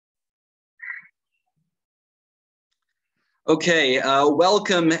Okay,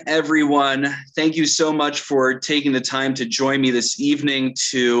 welcome everyone. Thank you so much for taking the time to join me this evening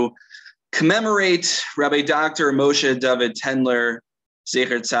to commemorate Rabbi Dr. Moshe Dovid Tendler,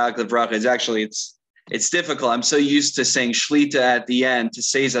 Zecher Tzaddik Livracha. It's difficult. I'm so used to saying Shlita at the end. To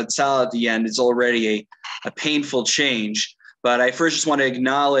say Zatzal at the end is already a painful change. But I first just want to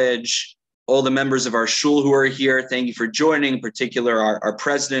acknowledge all the members of our shul who are here. Thank you for joining, in particular our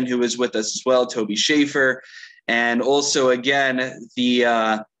president who is with us as well, Toby Schaefer. And also, again,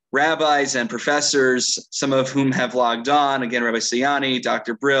 the rabbis and professors, some of whom have logged on. Again, Rabbi Sayani,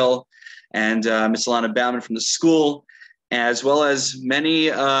 Dr. Brill, and Ms. Alana Bauman from the school, as well as many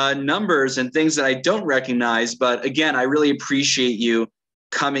numbers and things that I don't recognize. But again, I really appreciate you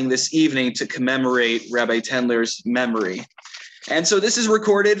coming this evening to commemorate Rabbi Tendler's memory. And so this is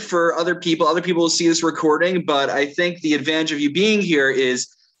recorded for other people. Other people will see this recording, but I think the advantage of you being here is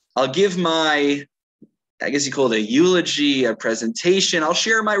I'll give my, I guess you call it a eulogy, a presentation. I'll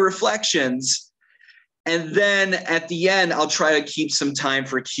share my reflections. And then at the end, I'll try to keep some time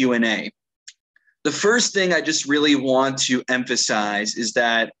for Q&A. The first thing I just really want to emphasize is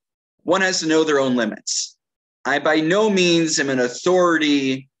that one has to know their own limits. I by no means am an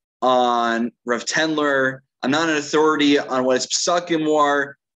authority on Rav Tendler. I'm not an authority on what his psukim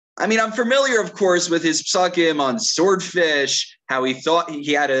were. I mean, I'm familiar, of course, with his psukim on swordfish, how he thought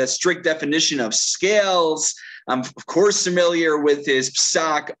he had a strict definition of scales. I'm, of course, familiar with his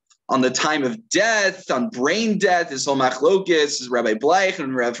psak on the time of death, on brain death, his whole machlokes, his Rabbi Bleich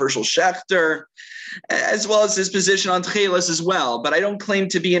and Rav Herschel Schechter, as well as his position on tchelas as well. But I don't claim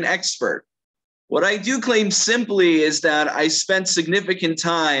to be an expert. What I do claim simply is that I spent significant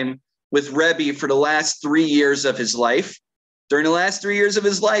time with Rabbi for the last 3 years of his life. During the last 3 years of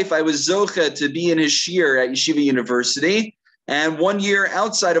his life, I was zocha to be in his shir at Yeshiva University. And 1 year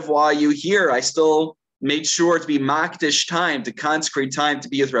outside of YU here, I still made sure to be makdish time, to consecrate time to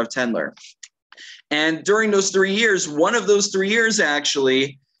be with Rav Tendler. And during those 3 years, one of those 3 years,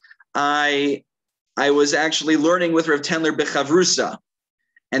 actually, I was actually learning with Rav Tendler Chavrusa.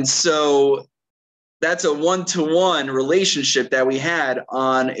 And so that's a one-to-one relationship that we had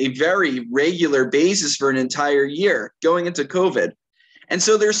on a very regular basis for an entire year going into COVID. And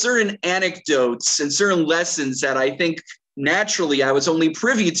so there's certain anecdotes and certain lessons that I think naturally I was only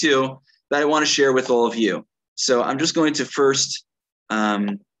privy to that I want to share with all of you. So I'm just going to first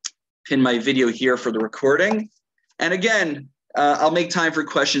pin my video here for the recording. And again, I'll make time for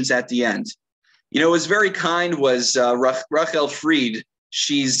questions at the end. You know, what was very kind was Rachel Fried.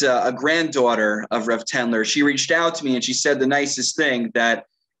 She's a granddaughter of Rav Tendler. She reached out to me and she said the nicest thing, that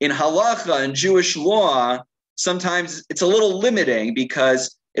in halacha, in Jewish law, sometimes it's a little limiting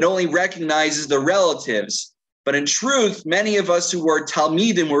because it only recognizes the relatives. But in truth, many of us who were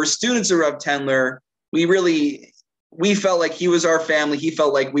Talmidim, were students of Rav Tendler, we felt like he was our family. He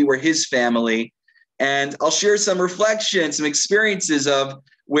felt like we were his family. And I'll share some reflections, some experiences of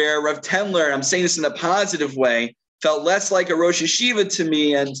where Rav Tendler, and I'm saying this in a positive way, felt less like a Rosh Yeshiva to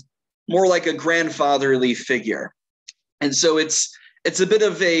me and more like a grandfatherly figure. And so it's a bit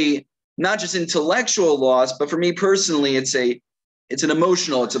of a, not just intellectual loss, but for me personally, it's a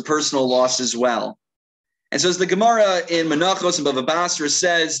personal loss as well. And so as the Gemara in Menachos and Bava Basra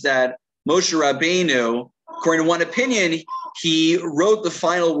says that Moshe Rabbeinu, according to one opinion, he wrote the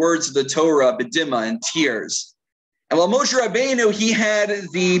final words of the Torah, B'dima, in tears. And while Moshe Rabbeinu, he had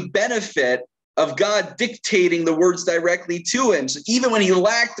the benefit of God dictating the words directly to him. So even when he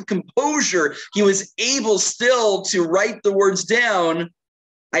lacked the composure, he was able still to write the words down.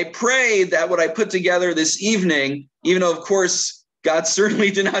 I pray that what I put together this evening, even though, of course, God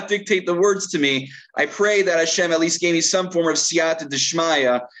certainly did not dictate the words to me, I pray that Hashem at least gave me some form of siyata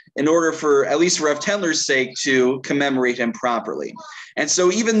d'shmaya in order for, at least for Rav Tendler's sake, to commemorate him properly. And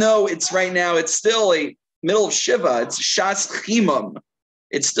so even though it's right now, it's still a middle of Shiva, it's Shas Chimum,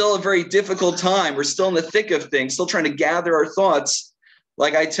 it's still a very difficult time. We're still in the thick of things, still trying to gather our thoughts.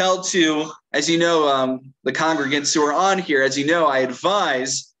 Like I tell to, as you know, the congregants who are on here, as you know, I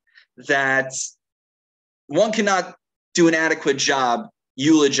advise that one cannot do an adequate job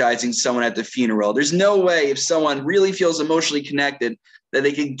eulogizing someone at the funeral. There's no way, if someone really feels emotionally connected, that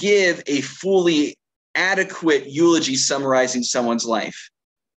they can give a fully adequate eulogy summarizing someone's life.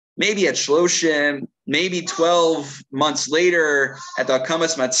 Maybe at Shloshim, maybe 12 months later at the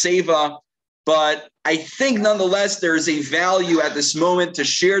Akamas Matseva. But I think nonetheless, there is a value at this moment to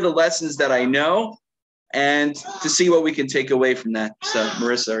share the lessons that I know and to see what we can take away from that. So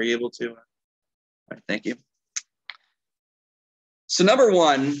Marissa, are you able to? All right, thank you. So number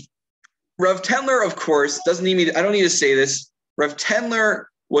one, Rav Tendler, of course, I don't need to say this. Rav Tendler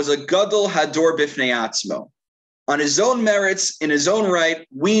was a gadol hador bifnei atzmo. On his own merits, in his own right,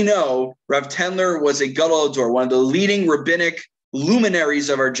 we know Rav Tendler was a Gadol Hador, one of the leading rabbinic luminaries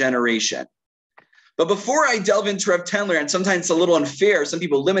of our generation. But before I delve into Rav Tendler, and sometimes it's a little unfair, some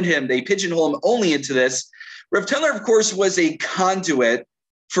people limit him, they pigeonhole him only into this. Rav Tendler, of course, was a conduit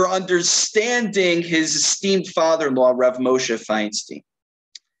for understanding his esteemed father-in-law, Rav Moshe Feinstein.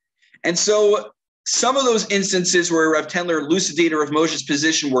 And so some of those instances where Rav Tendler elucidated Rav Moshe's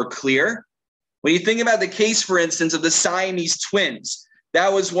position were clear. When you think about the case, for instance, of the Siamese twins,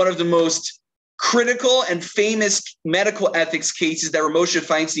 that was one of the most critical and famous medical ethics cases that Rav Moshe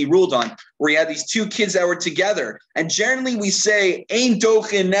Feinstein ruled on, where he had these two kids that were together. And generally we say, Ein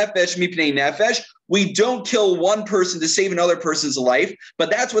dochin nefesh mipnei nefesh. We don't kill one person to save another person's life, but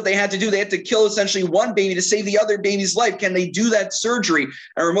that's what they had to do. They had to kill essentially one baby to save the other baby's life. Can they do that surgery?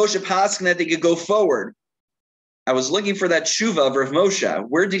 And Rav Moshe Paskin that they could go forward. I was looking for that tshuva of Rav Moshe.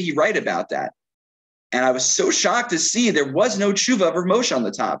 Where did he write about that? And I was so shocked to see there was no tshuva of Rav Moshe on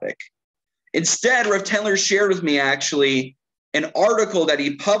the topic. Instead, Rav Tendler shared with me actually an article that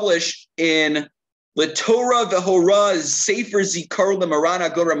he published in the Torah V'Hora's Sefer Zikar L'Maran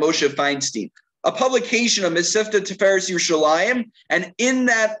HaGor Moshe Feinstein, a publication of Mesefta Tiferes Yerushalayim. And in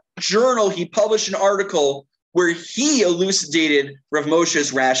that journal, he published an article where he elucidated Rav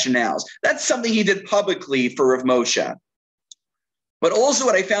Moshe's rationales. That's something he did publicly for Rav Moshe. But also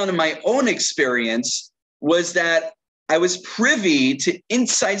what I found in my own experience was that I was privy to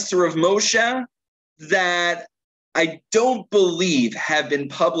insights to Rav Moshe that I don't believe have been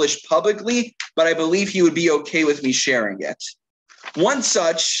published publicly, but I believe he would be okay with me sharing it. One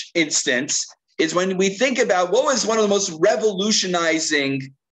such instance is when we think about what was one of the most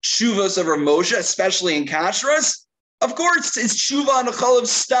revolutionizing tshuvos of Rav Moshe, especially in kashrus. Of course, it's tshuva on the chalav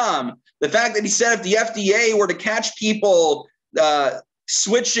stam. The fact that he said if the FDA were to catch people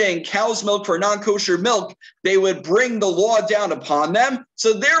switching cow's milk for non-kosher milk, they would bring the law down upon them.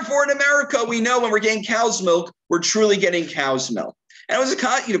 So therefore, in America, we know when we're getting cow's milk, we're truly getting cow's milk. And it was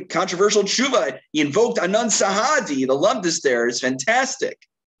a controversial tshuva. He invoked Anan Sahadi, the lumdus there. It's fantastic.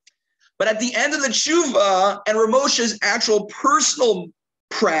 But at the end of the tshuva and Rav Moshe's actual personal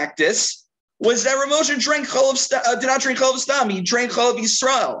practice was that Rav Moshe did not drink chalav stam. He drank chalav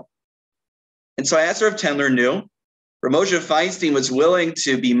Yisrael. And so I asked Rav Tendler knew. Rav Moshe Feinstein was willing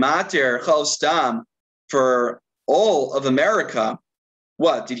to be mater chalav stam for all of America.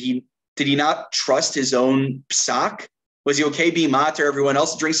 What, did he not trust his own psak? Was he okay being mater everyone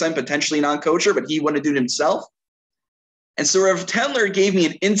else to drink something potentially non-kosher, but he wanted to do it himself? And so Rav Tendler gave me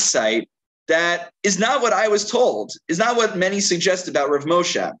an insight that is not what I was told, is not what many suggest about Rav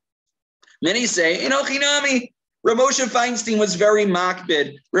Moshe. Many say, Chinami, Rav Moshe Feinstein was very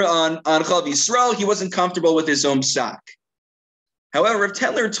makbid on Chalav Yisrael. He wasn't comfortable with his own psak. However, Rav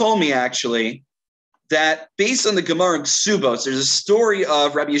Tendler told me actually that based on the Gemara in Ksubos, there's a story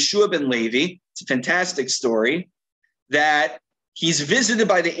of Rabbi Yeshua ben Levi. It's a fantastic story that he's visited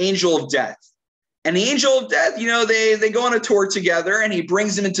by the angel of death. And the angel of death, they go on a tour together and he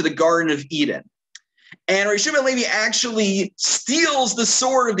brings him into the Garden of Eden. And Rabbi Yeshua ben Levi actually steals the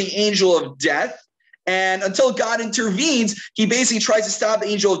sword of the angel of death. And until God intervenes, he basically tries to stop the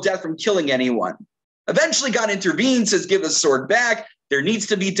angel of death from killing anyone. Eventually, God intervenes, says, give the sword back. There needs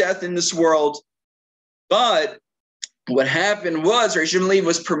to be death in this world. But what happened was Rabbi Yeshua ben Levi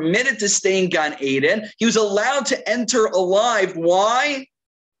was permitted to stay in Gan Eden. He was allowed to enter alive. Why?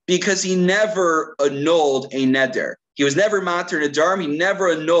 Because he never annulled a neder. He was never mater nedarim. He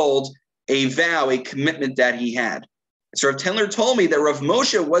never annulled a vow, a commitment that he had. So Rav Tendler told me that Rav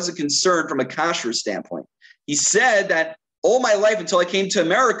Moshe wasn't concerned from a kashrus standpoint. He said that all my life until I came to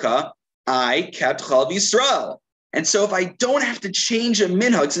America, I kept Chalav Yisrael. And so if I don't have to change a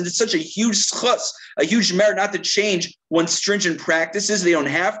minhag, since it's such a huge schus, a huge merit not to change one's stringent practices, they don't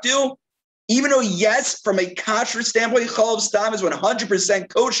have to. Even though, yes, from a kashrus standpoint, Chalav Stam is 100%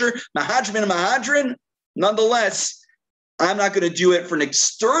 kosher, mahadrin and mahadrin, nonetheless, I'm not going to do it for an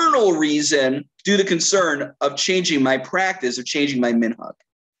external reason due to concern of changing my practice, of changing my minhag.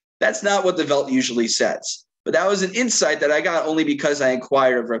 That's not what the Velt usually says. But that was an insight that I got only because I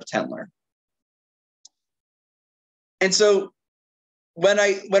inquired of Rav Tendler. And so when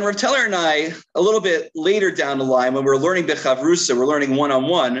Rav Tendler and I, a little bit later down the line, when we're learning the Chavrusa, we're learning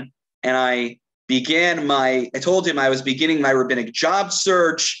one-on-one, and I told him I was beginning my rabbinic job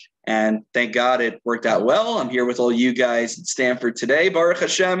search. And thank God it worked out well. I'm here with all you guys at Stanford today, Baruch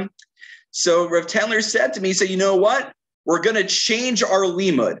Hashem. So Rav Tendler said to me, you know what? We're going to change our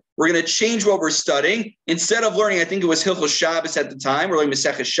limud. We're going to change what we're studying. Instead of learning, I think it was Hilchos Shabbos at the time, we're learning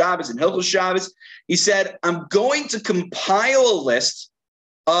Maseches Shabbos and Hilchos Shabbos. He said, I'm going to compile a list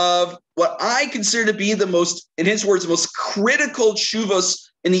of what I consider to be the most, in his words, the most critical tshuvos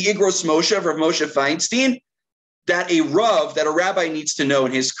in the Igros Moshe of Rav Moshe Feinstein that a rabbi needs to know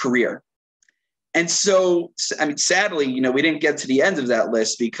in his career. And so, I mean, sadly, we didn't get to the end of that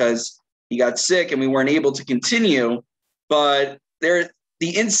list because he got sick and we weren't able to continue. But the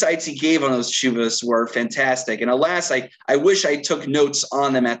insights he gave on those tshuvos were fantastic. And alas, I wish I took notes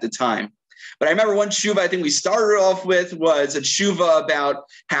on them at the time. But I remember one tshuva I think we started off with was a tshuva about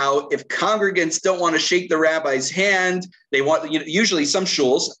how if congregants don't want to shake the rabbi's hand, they want, usually some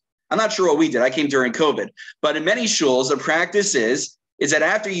shuls, I'm not sure what we did, I came during COVID, but in many shuls, the practice is that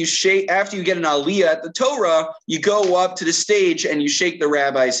after you get an aliyah at the Torah, you go up to the stage and you shake the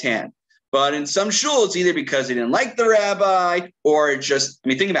rabbi's hand. But in some shuls, either because they didn't like the rabbi or just,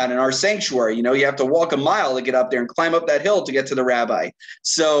 think about it, in our sanctuary, you have to walk a mile to get up there and climb up that hill to get to the rabbi.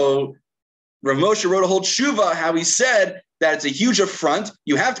 So Rav Moshe wrote a whole tshuva how he said that it's a huge affront.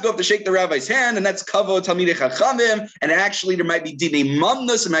 You have to go up to shake the rabbi's hand, and that's kavod talmidei chachamim. And actually, there might be dinei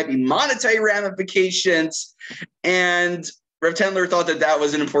mamnus, there might be monetary ramifications. And Rav Tendler thought that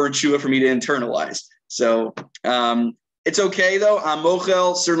was an important tshuva for me to internalize. So it's okay, though. I'm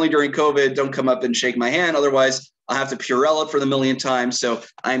mochel. Certainly during COVID, don't come up and shake my hand. Otherwise, I'll have to Purell it for the millionth time. So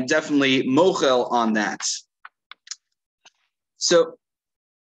I'm definitely mochel on that. So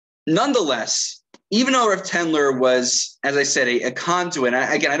nonetheless, even though Rav Tendler was, as I said, a conduit,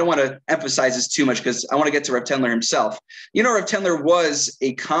 and again, I don't want to emphasize this too much because I want to get to Rav Tendler himself. Rav Tendler was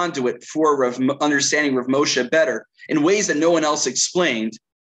a conduit for understanding Rav Moshe better in ways that no one else explained.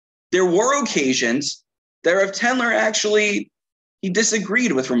 There were occasions that Rav Tendler actually, he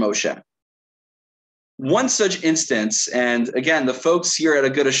disagreed with Rav Moshe. One such instance, and again, the folks here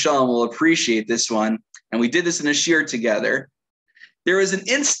at Agudas Shalom will appreciate this one, and we did this in a shir together. There was an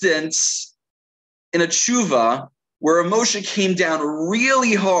instance in a tshuva where Moshe came down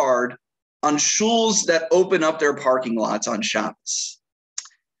really hard on shuls that open up their parking lots on Shabbos.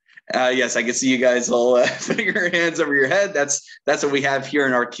 Yes, I can see you guys all putting your hands over your head. That's what we have here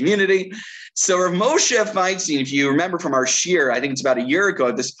in our community. So Rav Moshe Feinstein, if you remember from our shir, I think it's about a year ago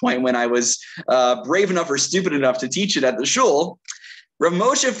at this point when I was brave enough or stupid enough to teach it at the shul, Rav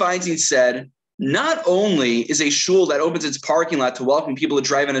Moshe Feinstein said, not only is a shul that opens its parking lot to welcome people to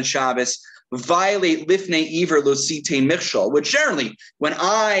drive in on Shabbos violate lifnei iver lo sitein michshol, which generally, when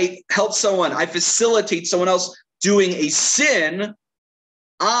I help someone, I facilitate someone else doing a sin,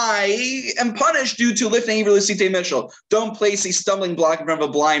 I am punished due to lifnei iver lo sitein michshol. Don't place a stumbling block in front of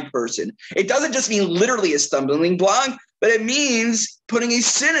a blind person. It doesn't just mean literally a stumbling block, but it means putting a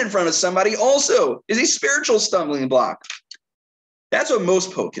sin in front of somebody also is a spiritual stumbling block. That's what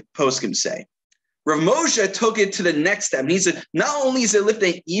most poskim say. Rav Moshe took it to the next step. And he said, not only is it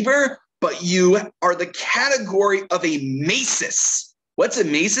lifnei iver, but you are the category of a masis. What's a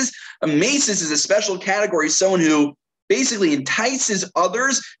masis? A masis is a special category, someone who basically entices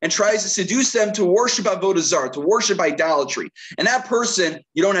others and tries to seduce them to worship avodah zarah, to worship idolatry. And that person,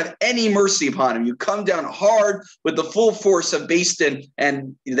 you don't have any mercy upon him. You come down hard with the full force of Beis Din,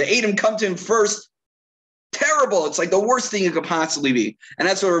 and the Edom come to him first. Terrible. It's like the worst thing it could possibly be. And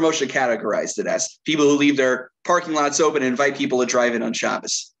that's what Rav Moshe categorized it as. People who leave their parking lots open and invite people to drive in on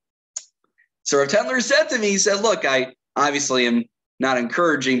Shabbos. So Rav Tendler said to me, he said, look, I obviously am not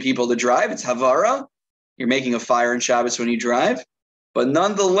encouraging people to drive. It's Havara. You're making a fire in Shabbos when you drive. But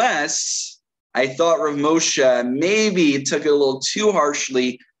nonetheless, I thought Rav Moshe maybe took it a little too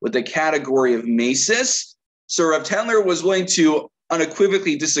harshly with the category of masis. So Rav Tendler was willing to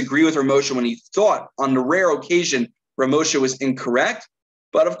unequivocally disagree with Rav Moshe when he thought on the rare occasion Rav Moshe was incorrect.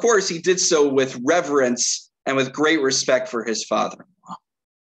 But of course, he did so with reverence and with great respect for his father-in-law.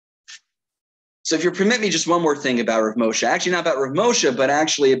 So if you permit me just one more thing about Rav Moshe, actually not about Rav Moshe, but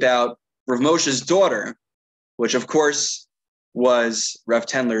actually about Rav Moshe's daughter, which of course was Rav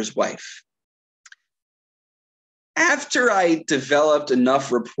Tendler's wife. After I developed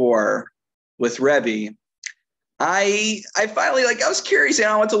enough rapport with Rabbi, I finally, I was curious and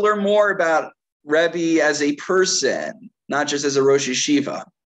I wanted to learn more about Rabbi as a person, not just as a Rosh Yeshiva.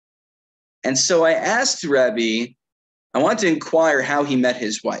 And so I asked Rabbi, I wanted to inquire how he met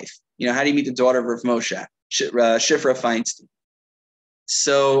his wife. How do you meet the daughter of Rav Moshe, Shifra Feinstein?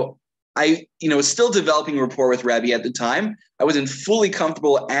 So I, was still developing rapport with Rabbi at the time. I wasn't fully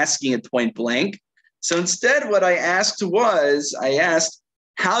comfortable asking it point blank. So instead, what I asked,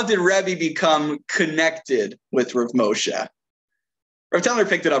 how did Rabbi become connected with Rav Moshe? Rav Tendler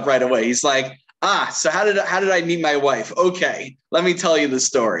picked it up right away. He's like, so how did I meet my wife? Okay, let me tell you the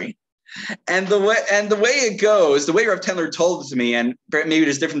story. And the way it goes, the way Rav Tendler told it to me, and maybe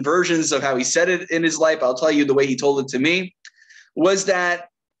there's different versions of how he said it in his life, I'll tell you the way he told it to me, was that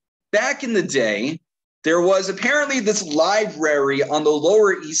back in the day, there was apparently this library on the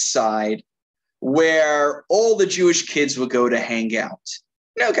Lower East Side where all the Jewish kids would go to hang out.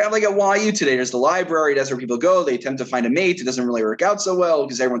 Kind of like at YU today. There's the library. That's where people go. They attempt to find a mate. It doesn't really work out so well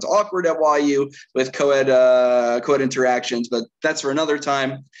because everyone's awkward at YU with co-ed interactions, but that's for another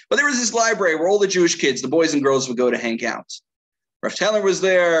time. But there was this library where all the Jewish kids, the boys and girls, would go to hang out. Rav Tendler was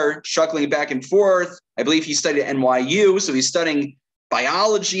there, shuckling back and forth. I believe he studied at NYU, so he's studying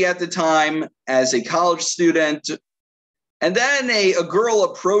biology at the time as a college student. And then a girl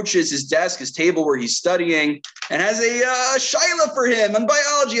approaches his desk, his table where he's studying, and has a shaila for him in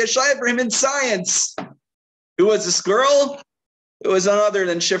biology, a shaila for him in science. Who was this girl? It was none other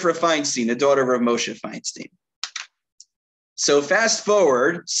than Shifra Feinstein, the daughter of Rav Moshe Feinstein. So fast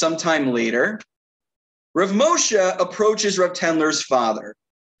forward, sometime later, Rav Moshe approaches Rav Tendler's father.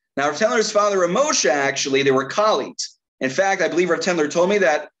 Now, Rav Tendler's father, Rav Moshe, actually, they were colleagues. In fact, I believe Rav Tendler told me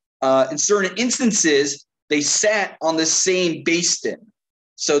that in certain instances, they sat on the same beis din.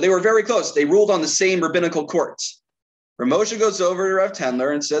 So they were very close. They ruled on the same rabbinical courts. Rav Moshe goes over to Rav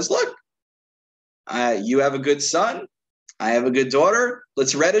Tendler and says, look, you have a good son. I have a good daughter.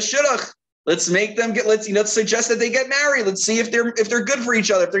 Let's read a shidduch. Let's make them let's suggest that they get married. Let's see if they're good for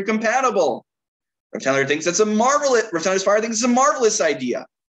each other, if they're compatible. Rav Tendler thinks Rav Tendler's father thinks it's a marvelous idea.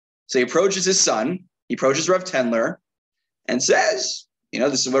 So he approaches his son. He approaches Rav Tendler and says,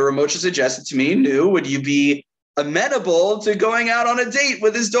 this is what Rav Moshe suggested to me. Would you be amenable to going out on a date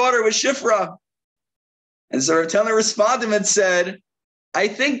with his daughter, with Shifra? And so Rav Tendler responded and said, I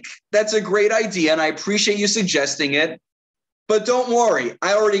think that's a great idea, and I appreciate you suggesting it. But don't worry,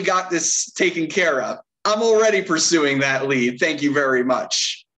 I already got this taken care of. I'm already pursuing that lead. Thank you very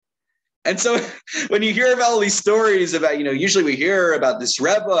much. And so when you hear about all these stories about, usually we hear about this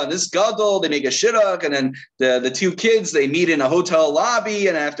Rebbe and this Gadol, they make a shidduch, and then the two kids, they meet in a hotel lobby,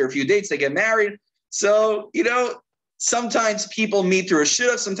 and after a few dates, they get married. So, sometimes people meet through a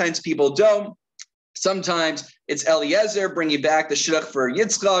shidduch, sometimes people don't. Sometimes it's Eliezer bringing back the shidduch for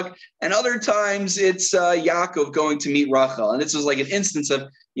Yitzchak, and other times it's Yaakov going to meet Rachel. And this was like an instance of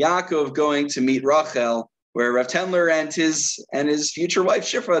Yaakov going to meet Rachel, where Rav Tendler and his future wife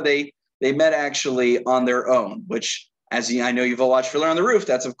Shifra, they met actually on their own, which, as I know you've all watched Fiddler on the Roof,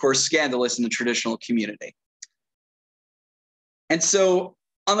 that's, of course, scandalous in the traditional community. And so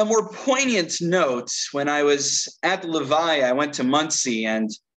on a more poignant note, when I was at the Levi, I went to Muncie, and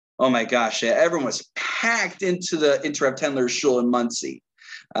oh my gosh, everyone was packed into Rav Tendler's shul in Muncie.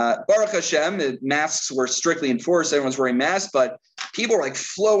 Baruch Hashem, the masks were strictly enforced. Everyone's wearing masks, but people were like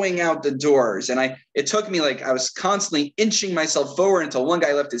flowing out the doors. And it took me I was constantly inching myself forward until one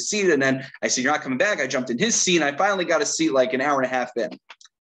guy left his seat. And then I said, you're not coming back. I jumped in his seat, and I finally got a seat like an hour and a half in.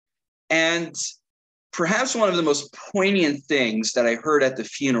 And perhaps one of the most poignant things that I heard at the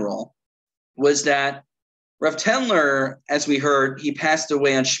funeral was that Rav Tendler, as we heard, he passed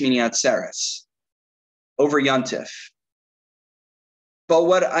away on Shmini Atzeres over Yontif. But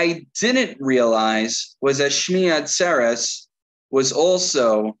what I didn't realize was that Shmini Atzeres was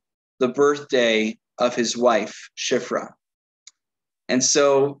also the birthday of his wife, Shifra. And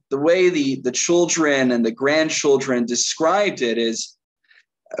so the way the children and the grandchildren described it is,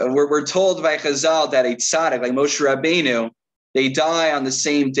 we're told by Chazal that a tzaddik, like Moshe Rabbeinu, they die on the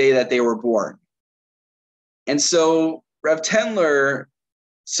same day that they were born. And so Rav Tendler,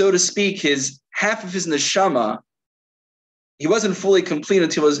 so to speak, half of his neshama, he wasn't fully complete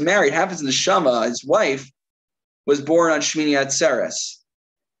until he was married. Half his neshama, his wife, was born on Shmini Atzeres.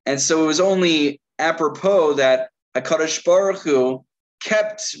 And so it was only apropos that HaKadosh Baruch Hu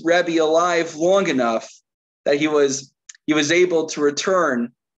kept Rabbi alive long enough that he was able to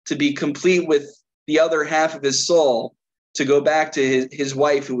return to be complete with the other half of his soul, to go back to his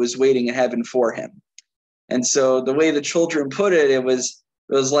wife who was waiting in heaven for him. And so the way the children put it, it was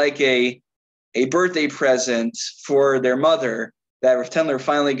like a birthday present for their mother, that Rav Tendler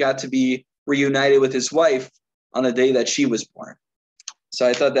finally got to be reunited with his wife on the day that she was born. So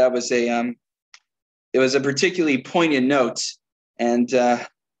I thought that was it was a particularly poignant note. And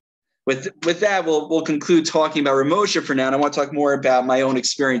with that, we'll conclude talking about Rav Moshe for now. And I want to talk more about my own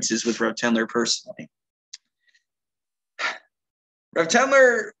experiences with Rav Tendler personally. Rav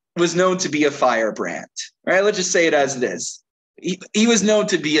Tendler was known to be a firebrand, right? Let's just say it as it is. He was known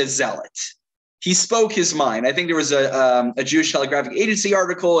to be a zealot. He spoke his mind. I think there was a Jewish Telegraphic Agency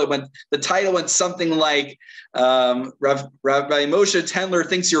article. The title went something like, Rabbi Moshe Tendler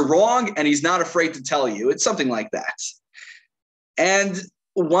thinks you're wrong, and he's not afraid to tell you. It's something like that. And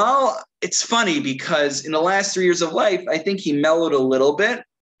while it's funny, because in the last 3 years of life, I think he mellowed a little bit,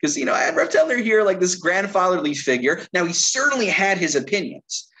 because, I had Rav Tendler here like this grandfatherly figure. Now, he certainly had his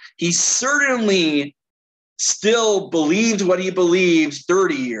opinions. he certainly still believed what he believed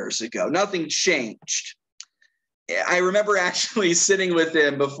 30 years ago. Nothing changed. I remember actually sitting with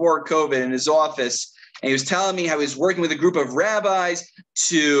him before COVID in his office, and he was telling me how he was working with a group of rabbis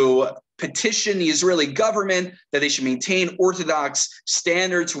to petition the Israeli government that they should maintain Orthodox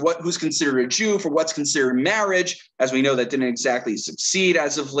standards for who's considered a Jew, for what's considered marriage. As we know, that didn't exactly succeed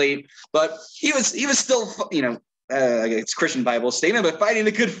as of late, but he was still, it's Christian Bible statement, but fighting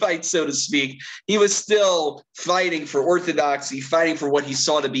the good fight, so to speak. He was still fighting for orthodoxy, fighting for what he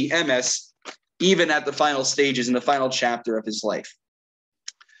saw to be emes, even at the final stages in the final chapter of his life.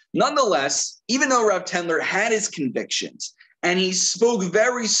 Nonetheless, even though Rav Tendler had his convictions and he spoke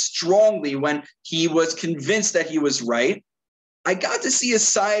very strongly when he was convinced that he was right, I got to see a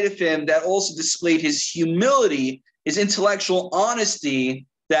side of him that also displayed his humility, his intellectual honesty,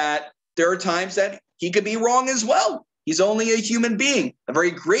 that there are times that he could be wrong as well. He's only a human being, a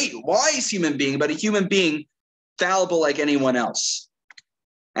very great, wise human being, but a human being fallible like anyone else.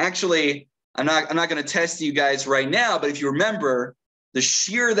 Actually, I'm not going to test you guys right now, but if you remember the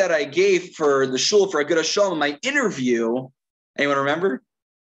shiur that I gave for the shul for Agudas Shalom in my interview, anyone remember?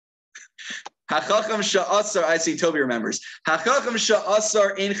 Hachacham sha'asar, I see Toby remembers. Hachacham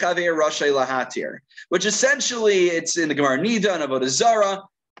sha'asar in chaver rashay lahatir, which essentially it's in the Gemara Nida and Avodah Zarah.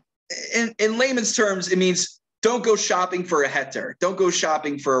 In layman's terms, it means don't go shopping for a heter. Don't go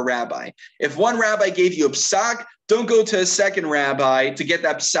shopping for a rabbi. If one rabbi gave you a psak, don't go to a second rabbi to get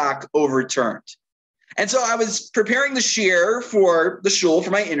that psak overturned. And so I was preparing the shiur for the shul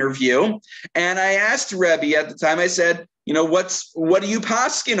for my interview, and I asked Rabbi at the time, I said, what do you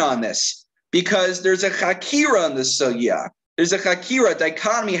paskin on this? Because there's a chakira in the sugya. There's a chakira,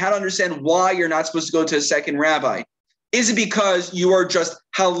 dichotomy, how to understand why you're not supposed to go to a second rabbi. Is it because you are just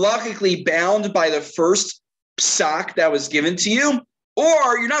halachically bound by the first psak that was given to you?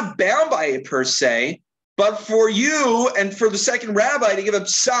 Or you're not bound by it per se, but for you and for the second rabbi to give a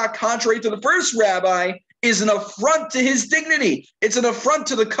psak contrary to the first rabbi is an affront to his dignity. It's an affront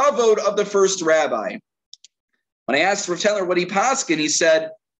to the kavod of the first rabbi. When I asked Rav Tendler what he paskin, he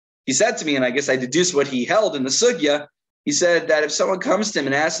said to me, and I guess I deduced what he held in the sugya, he said that if someone comes to him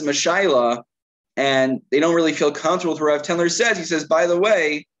and asks him a shayla and they don't really feel comfortable with what Rav Tendler says, he says, by the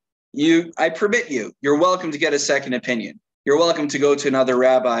way, I permit you. You're welcome to get a second opinion. You're welcome to go to another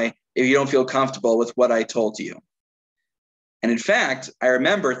rabbi if you don't feel comfortable with what I told you. And in fact, I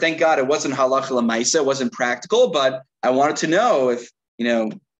remember, thank God it wasn't halacha l'maisa, it wasn't practical, but I wanted to know if,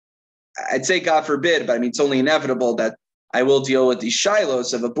 I'd say God forbid, but I mean, it's only inevitable that I will deal with these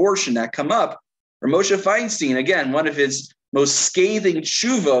shilos of abortion that come up. Or Moshe Feinstein, again, one of his most scathing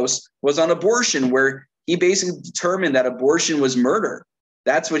tshuvos was on abortion, where he basically determined that abortion was murder.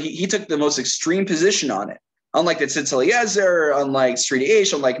 That's what he took the most extreme position on it. Unlike the Tzitz Eliezer, unlike Sri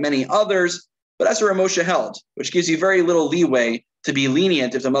Eish, unlike many others, but that's where Moshe held, which gives you very little leeway to be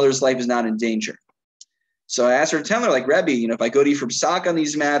lenient if the mother's life is not in danger. So I asked Rav Tendler, Rabbi, if I go to you for psak on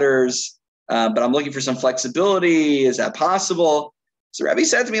these matters, but I'm looking for some flexibility, is that possible? So Rabbi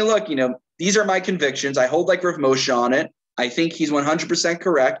said to me, look, these are my convictions. I hold like Rav Moshe on it. I think he's 100%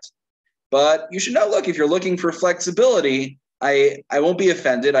 correct. But you should know, look, if you're looking for flexibility, I won't be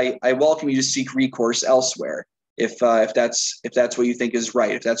offended. I welcome you to seek recourse elsewhere if that's what you think is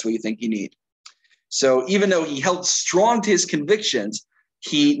right, if that's what you think you need. So even though he held strong to his convictions,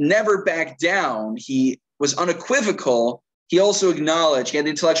 he never backed down. He was unequivocal. He also acknowledged, he had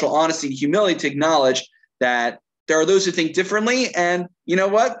the intellectual honesty and humility to acknowledge that there are those who think differently, and you know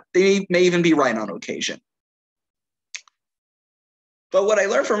what? They may even be right on occasion. But what I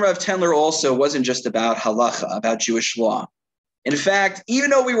learned from Rav Tendler also wasn't just about halacha, about Jewish law. In fact, even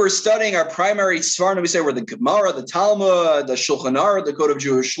though we were studying our primary svarim, we say were the Gemara, the Talmud, the Shulchan Aruch, the Code of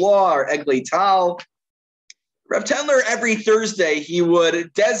Jewish Law, or Eglei Tal, Rav Tendler every Thursday he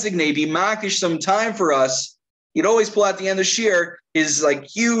would designate, be makish some time for us. He'd always pull out the end of the shiur his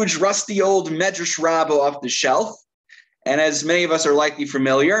huge rusty old Medrash Rabbah off the shelf. And as many of us are likely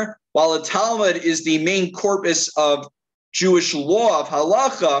familiar, while the Talmud is the main corpus of Jewish law, of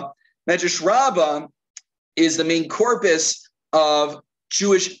halacha, Medrash Rabbah is the main corpus of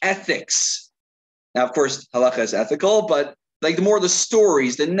Jewish ethics. Now, of course, halacha is ethical, but the more the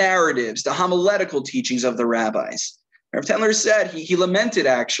stories, the narratives, the homiletical teachings of the rabbis. Rav Tendler said, he lamented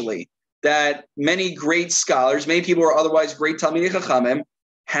actually, that many great scholars, many people who are otherwise great Talmidei Chachamim,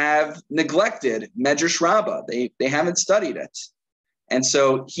 have neglected Medrash Rabbah. They haven't studied it. And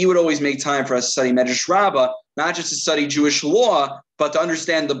so he would always make time for us to study Medrash Rabbah, not just to study Jewish law, but to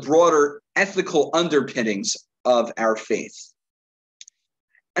understand the broader ethical underpinnings of our faith.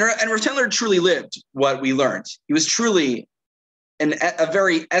 And Rav Tendler truly lived what we learned. He was truly a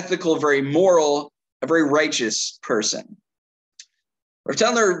very ethical, very moral, a very righteous person. Rav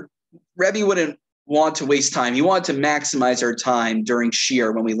Tendler, Rebbe wouldn't want to waste time. He wanted to maximize our time during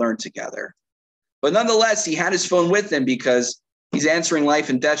Shir when we learned together. But nonetheless, he had his phone with him because he's answering life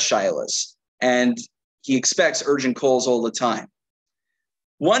and death shilas, and he expects urgent calls all the time.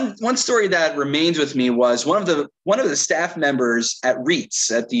 One story that remains with me was one of the staff members at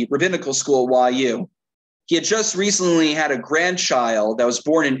REITs, at the rabbinical school at YU. He had just recently had a grandchild that was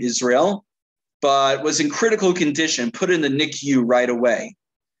born in Israel, but was in critical condition, put in the NICU right away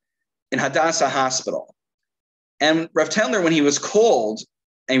in Hadassah Hospital. And Rav Tendler, when he was called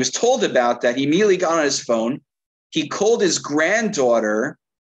and he was told about that, he immediately got on his phone. He called his granddaughter,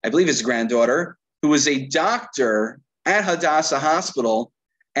 I believe his granddaughter, who was a doctor at Hadassah Hospital,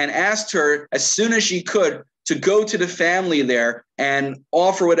 and asked her as soon as she could to go to the family there and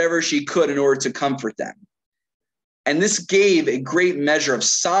offer whatever she could in order to comfort them. And this gave a great measure of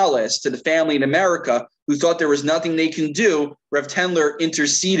solace to the family in America who thought there was nothing they can do. Rav Tendler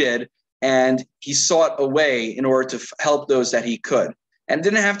interceded, and he sought a way in order to help those that he could. And it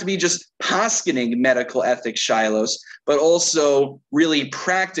didn't have to be just poskening medical ethics shilos, but also really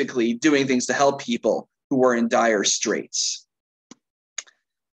practically doing things to help people who were in dire straits.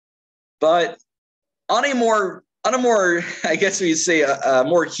 But on a more, I guess we'd say a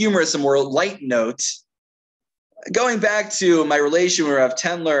more humorous and more light note, going back to my relation with Rav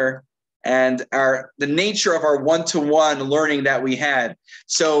Tendler and the nature of our one-to-one learning that we had.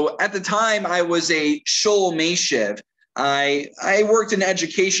 So at the time, I was a shul meshiv. I worked in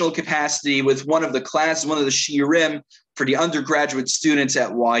educational capacity with one of the classes, one of the shiurim for the undergraduate students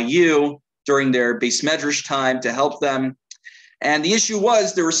at YU during their Beis Medrash time to help them. And the issue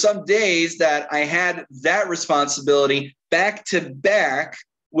was there were some days that I had that responsibility back to back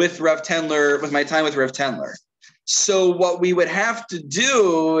with Rav Tendler, with my time with Rav Tendler. So what we would have to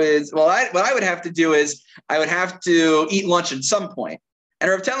do is, what I would have to do is I would have to eat lunch at some point. And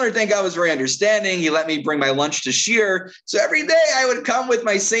Rav Tendler, thank God, was very understanding. He let me bring my lunch to Shir. So every day I would come with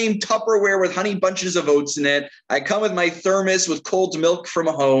my same Tupperware with honey bunches of oats in it. I come with my thermos with cold milk from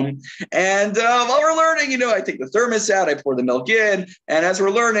home. And while we're learning, I take the thermos out, I pour the milk in. And as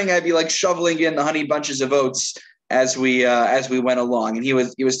we're learning, I'd be like shoveling in the honey bunches of oats as we went along. And he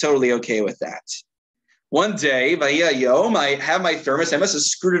was totally okay with that. One day, I have my thermos. I must have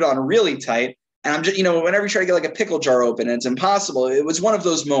screwed it on really tight. And I'm just, whenever you try to get like a pickle jar open, and it's impossible. It was one of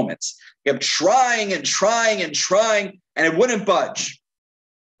those moments. I kept trying and trying and trying, and it wouldn't budge.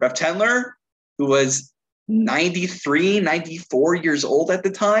 Rav Tendler, who was 93, 94 years old at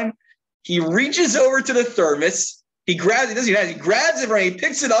the time, he reaches over to the thermos. He grabs it, he grabs it, he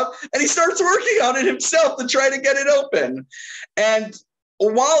picks it up, and he starts working on it himself to try to get it open. And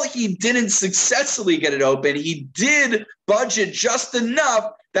while he didn't successfully get it open, he did budge it just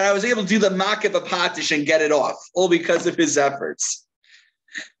enough that I was able to do the makif apatish and get it off, all because of his efforts.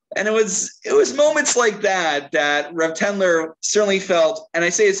 And it was moments like that Rav Tendler certainly felt, and I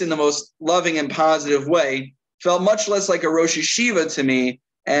say this in the most loving and positive way, felt much less like a Rosh Yeshiva to me,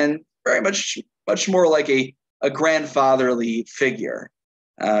 and very much more like a grandfatherly figure.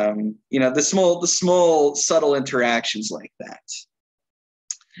 The small subtle interactions like that.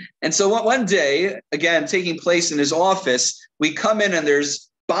 And so one day, again, taking place in his office, we come in and there's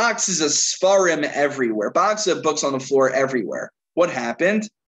boxes of Sfarim everywhere, boxes of books on the floor everywhere. What happened?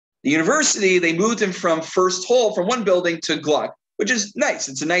 The university, they moved him from first hall, from one building to Gluck, which is nice.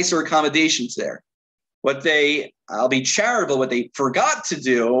 It's a nicer accommodations there. I'll be charitable, what they forgot to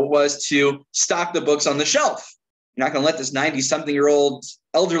do was to stock the books on the shelf. You're not going to let this 90-something-year-old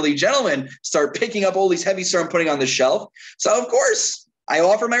elderly gentleman start picking up all these heavy stuff and putting on the shelf. So, of course, I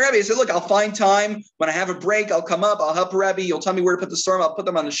offered my Rebbe. I said, look, I'll find time. When I have a break, I'll come up. I'll help Rebbe. You'll tell me where to put the storm. I'll put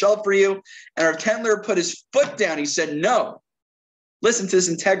them on the shelf for you. And Rav Tendler put his foot down. He said, no. Listen to his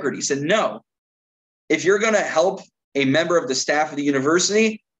integrity. He said, no. If you're going to help a member of the staff of the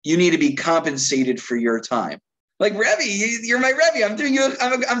university, you need to be compensated for your time. Like, Rebbe, you're my Rebbe.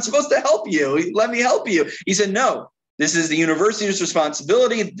 I'm supposed to help you. Let me help you. He said, no. This is the university's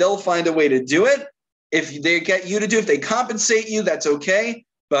responsibility. They'll find a way to do it. If they get you to do, if they compensate you, that's okay.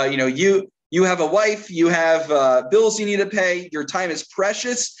 But you have a wife, you have bills you need to pay. Your time is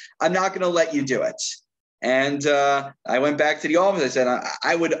precious. I'm not going to let you do it. And I went back to the office. I said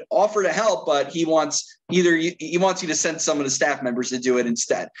I would offer to help, but he wants you to send some of the staff members to do it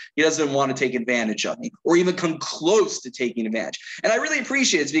instead. He doesn't want to take advantage of me or even come close to taking advantage. And I really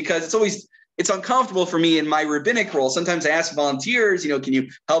appreciate it because it's uncomfortable for me in my rabbinic role. Sometimes I ask volunteers, can you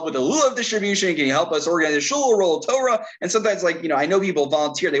help with the lulav distribution? Can you help us organize a shul, roll of Torah? And sometimes, I know people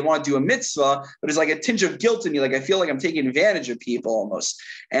volunteer, they want to do a mitzvah, but it's like a tinge of guilt in me. Like I feel like I'm taking advantage of people almost.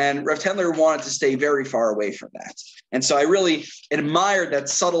 And Rav Tendler wanted to stay very far away from that. And so I really admired that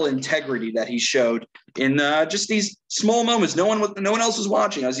subtle integrity that he showed in just these small moments. No one else was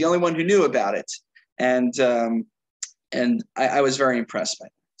watching. I was the only one who knew about it. And I was very impressed by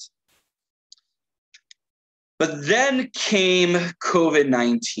that. But then came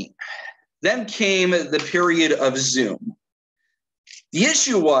COVID-19. Then came the period of Zoom. The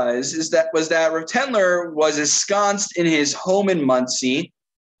issue was that Rav Tendler was ensconced in his home in Muncie,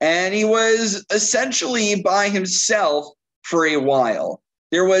 and he was essentially by himself for a while.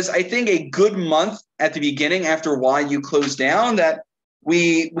 There was, I think, a good month at the beginning after YU closed down that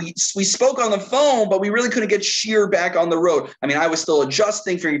we spoke on the phone, but we really couldn't get sheer back on the road. I mean, I was still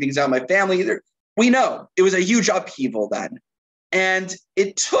adjusting, figuring things out with my family. We know it was a huge upheaval then. And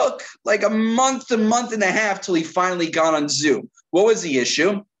it took like a month and a half till he finally got on Zoom. What was the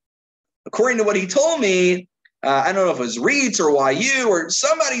issue? According to what he told me, I don't know if it was Reeds or YU or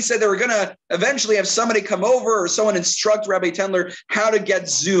somebody said they were going to eventually have somebody come over or someone instruct Rabbi Tendler how to get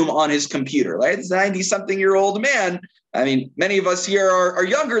Zoom on his computer. Right? It's a 90-something-year-old man. I mean, many of us here are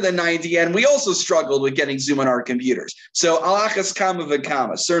younger than 90, and we also struggled with getting Zoom on our computers. So alachas kama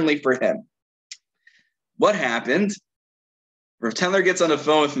v'kama, certainly for him. What happened? Rav Tendler gets on the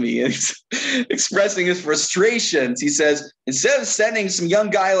phone with me and he's expressing his frustrations. He says, instead of sending some young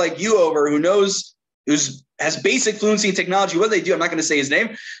guy like you over who has basic fluency in technology, what do they do? I'm not going to say his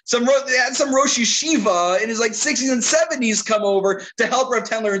name. They had some Rosh Yeshiva in his 60s and 70s come over to help Rav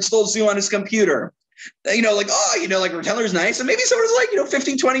Tendler install Zoom on his computer. Rav Tendler's nice. And maybe someone's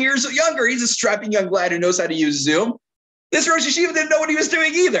 15, 20 years younger. He's a strapping young lad who knows how to use Zoom. This Rosh Yeshiva didn't know what he was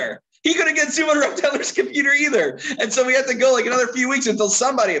doing either. He couldn't get Zoom on Rav Tendler's computer either. And so we had to go another few weeks until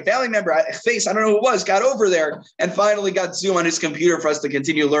somebody, a family member, I don't know who it was, got over there and finally got Zoom on his computer for us to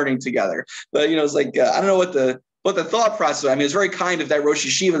continue learning together. But, it's I don't know what the thought process was. I mean, it's very kind of that Rosh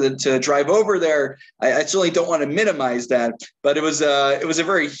Yeshiva to drive over there. I certainly don't want to minimize that, but it was a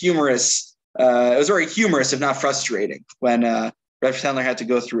very humorous, if not frustrating, when Rav Tendler had to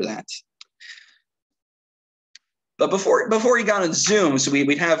go through that. But before he got on Zoom, so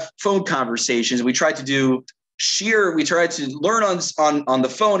we'd have phone conversations. We tried to do sheer. We tried to learn on the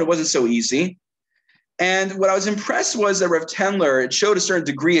phone. It wasn't so easy. And what I was impressed was that Rav Tendler, it showed a certain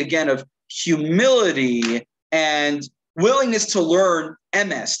degree, again, of humility and willingness to learn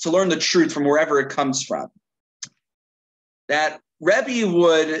emes, to learn the truth from wherever it comes from. That Rabbi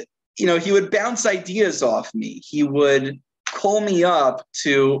would, he would bounce ideas off me. He would call me up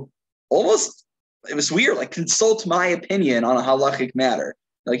to almost, it was weird, consult my opinion on a halachic matter.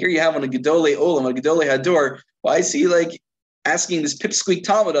 Here you have on a Gedolei Olam, a Gedolei Hador. Why is he asking this pipsqueak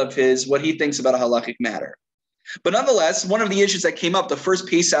Talmud of his what he thinks about a halachic matter? But nonetheless, one of the issues that came up the first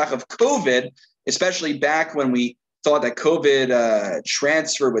Pesach of COVID, especially back when we thought that COVID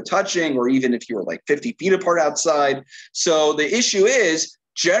transferred with touching, or even if you were 50 feet apart outside. So the issue is,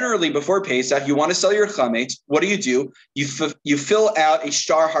 generally before Pesach, you want to sell your chametz. What do? You fill out a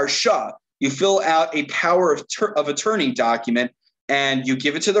shtar harsha. You fill out a power of attorney document and you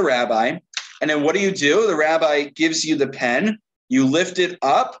give it to the rabbi. And then what do? The rabbi gives you the pen, you lift it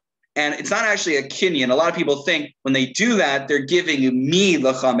up, and it's not actually a kinyan. A lot of people think when they do that, they're giving me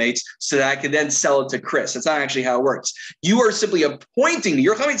the chametz so that I can then sell it to Chris. That's not actually how it works. You are simply appointing me.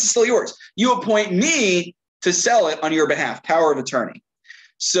 Your chametz is still yours. You appoint me to sell it on your behalf, power of attorney.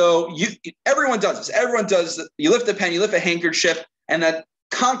 So everyone does this. Everyone does. You lift the pen, you lift a handkerchief, and that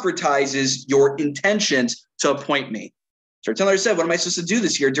concretizes your intentions to appoint me. So Tendler said, what am I supposed to do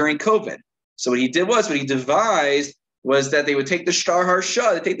this year during COVID? So what he devised was that they would take the shtar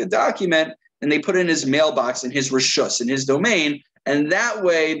harsha, they take the document, and they put it in his mailbox, in his reshus, in his domain. And that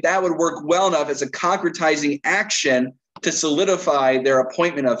way, that would work well enough as a concretizing action to solidify their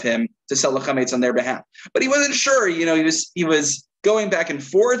appointment of him to sell the chametz on their behalf. But he wasn't sure. He was going back and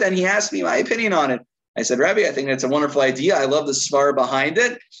forth, and he asked me my opinion on it. I said, Rabbi, I think that's a wonderful idea. I love the svar behind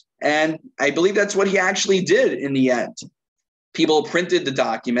it. And I believe that's what he actually did in the end. People printed the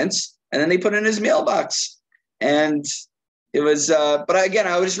documents and then they put it in his mailbox. And it was, but again,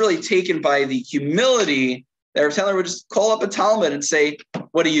 I was really taken by the humility that Rav Tendler would just call up a Talmud and say,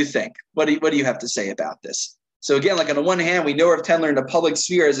 what do you think? What do you have to say about this? So again, on the one hand, we know Rav Tendler in the public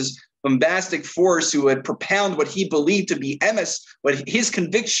sphere as this bombastic force who would propound what he believed to be emes, what his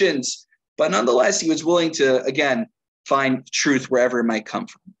convictions. But nonetheless, he was willing to, again, find truth wherever it might come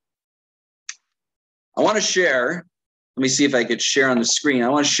from. I want to share, let me see if I could share on the screen. I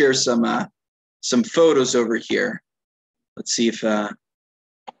want to share some some photos over here. Let's see if I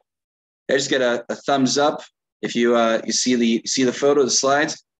just get a thumbs up if you see the photo, the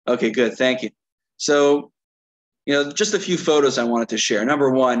slides. Okay, good, thank you. So, just a few photos I wanted to share. Number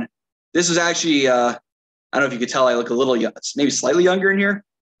one, this is actually I don't know if you could tell I look a little young, maybe slightly younger in here.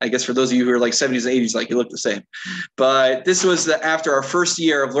 I guess for those of you who are like 70s and 80s, like you look the same. But this was after our first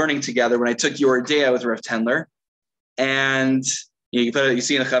year of learning together when I took your Dea with Rav Tendler. And you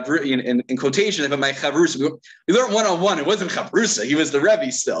see in quotation, but my Chavrusa, we learned one-on-one. It wasn't Chavrusa. He was the Rabbi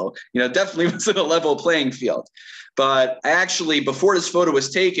still. Definitely wasn't a level playing field. But I actually, before this photo was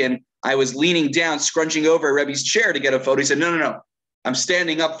taken, I was leaning down, scrunching over Rebbe's chair to get a photo. He said, no. I'm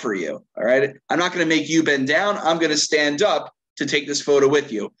standing up for you, all right? I'm not going to make you bend down. I'm going to stand up to take this photo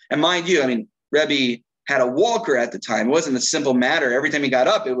with you. And mind you, Rebbe had a walker at the time. It wasn't a simple matter. Every time he got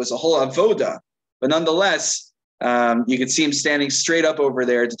up, it was a whole avoda. But nonetheless, you could see him standing straight up over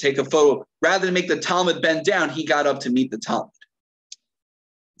there to take a photo. Rather than make the Talmud bend down, he got up to meet the Talmud.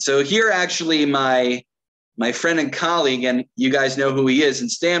 So here, actually, my friend and colleague, and you guys know who he is in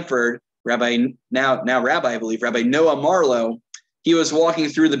Stanford, Rabbi, now Rabbi, I believe, Rabbi Noah Marlowe. He was walking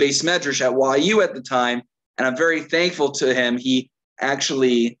through the Beis Medrash at YU at the time, and I'm very thankful to him. He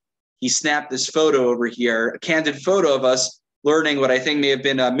snapped this photo over here, a candid photo of us learning what I think may have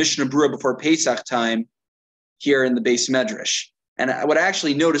been a Mishnah Berurah before Pesach time here in the Beis Medrash. And what I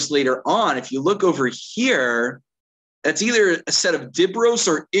actually noticed later on, if you look over here, that's either a set of Dibros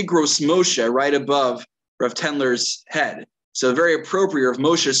or Igros Moshe right above Rav Tendler's head. So very appropriate. Rav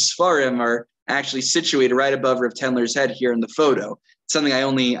Moshe's Sfarim are actually situated right above Rav Tendler's head here in the photo. It's something I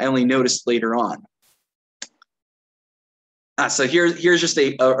only noticed later on. So here's just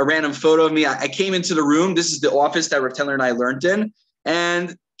a random photo of me. I came into the room. This is the office that Rav Tendler and I learned in.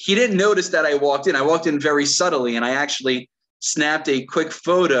 And he didn't notice that I walked in. I walked in very subtly, and I actually snapped a quick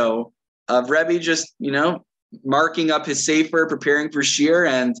photo of Rebbe just, marking up his sefer, preparing for Shir,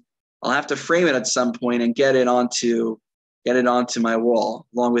 and I'll have to frame it at some point and get it onto my wall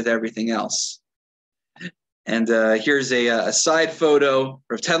along with everything else. And here's a side photo.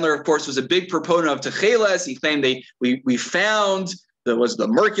 Rav Tendler, of course, was a big proponent of Techeles. He claimed we found the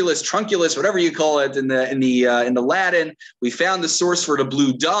Merculus, Trunculus, whatever you call it in the Latin. We found the source for the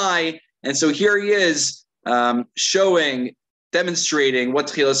blue dye, and so here he is demonstrating what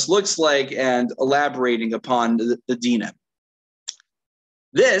Techeles looks like and elaborating upon the Dina.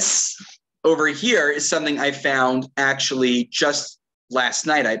 This over here is something I found actually just last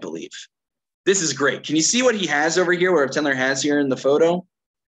night, I believe. This is great. Can you see what he has over here, what Rav Tendler has here in the photo?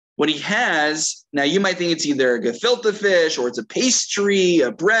 What he has, now you might think it's either a gefilte fish or it's a pastry,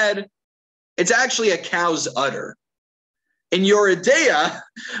 a bread. It's actually a cow's udder. In Yoredeya,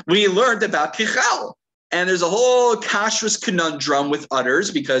 we learned about kichal. And there's a whole kashrus conundrum with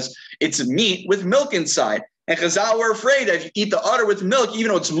udders because it's meat with milk inside. And Chazal were afraid that if you eat the udder with milk, even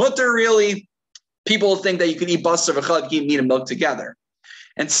though it's mutter, really, people think that you can eat basar v'chal, you can eat meat and milk together.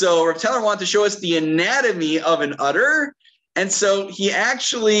 And so Rav Tendler wanted to show us the anatomy of an udder. And so he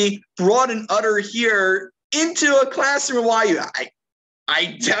actually brought an udder here into a classroom at YU.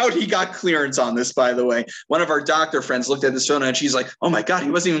 I doubt he got clearance on this, by the way. One of our doctor friends looked at this photo and she's like, oh my God,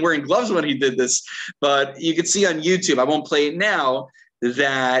 he wasn't even wearing gloves when he did this. But you can see on YouTube, I won't play it now,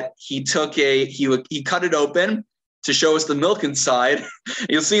 that he cut it open to show us the milk inside.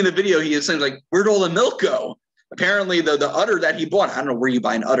 You'll see in the video, he was saying like, where'd all the milk go? Apparently, the udder that he bought, I don't know where you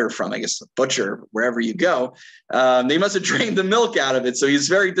buy an udder from, I guess the butcher, wherever you go, they must have drained the milk out of it. So he's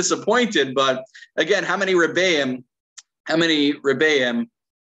very disappointed. But again, how many Rebbeim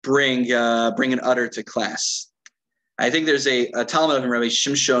bring an udder to class? I think there's a Talmud of Rabbi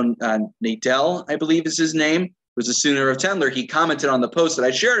Shimshon Nadel, I believe is his name, who's a student of Tendler. He commented on the post that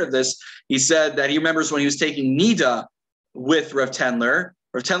I shared of this. He said that he remembers when he was taking Nida with Rav Tendler.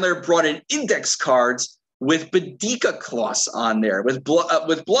 Rav Tendler brought in index cards with bedika cloths on there, with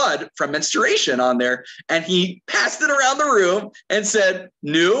blood from menstruation on there. And he passed it around the room and said,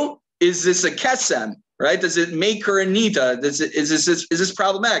 "Nu, is this a kesem, right? Does it make her a nita? Is this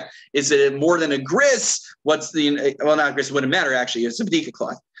problematic? Is it more than a gris? Not gris, it wouldn't matter actually, it's a bedika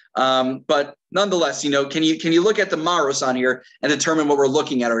cloth. But nonetheless, can you look at the maros on here and determine what we're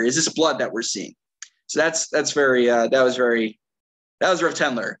looking at, or is this blood that we're seeing? So that was Rav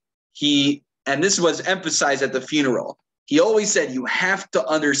Tendler. And this was emphasized at the funeral. He always said, you have to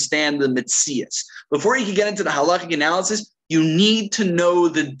understand the mitzias. Before you can get into the halachic analysis, you need to know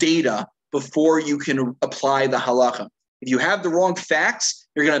the data before you can apply the halacha. If you have the wrong facts,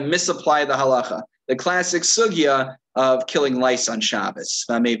 you're going to misapply the halacha. The classic sugya of killing lice on Shabbos.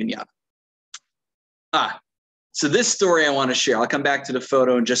 So this story I want to share. I'll come back to the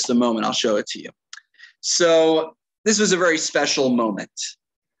photo in just a moment. I'll show it to you. So this was a very special moment.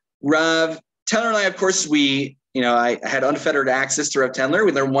 Rav Tendler and I, of course, I had unfettered access to Rav Tendler.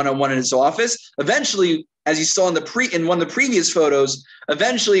 We learned one-on-one in his office. Eventually, as you saw in one of the previous photos,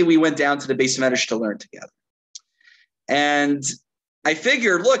 eventually we went down to the Beis Medrash to learn together. And I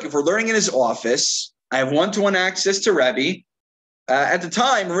figured, look, if we're learning in his office, I have one-to-one access to Rabbi. At the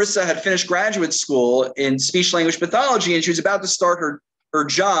time, Marissa had finished graduate school in speech-language pathology, and she was about to start her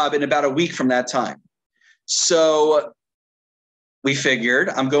job in about a week from that time. So we figured,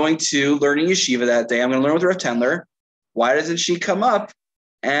 I'm going to learn in yeshiva that day. I'm going to learn with Rav Tendler. Why doesn't she come up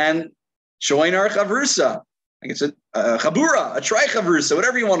and join our Chavrusa? I guess a Chabura, a tri-Chavrusa,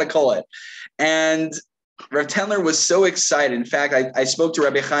 whatever you want to call it. And Rav Tendler was so excited. In fact, I spoke to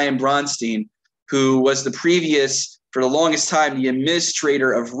Rabbi Chaim Bronstein, who was for the longest time, the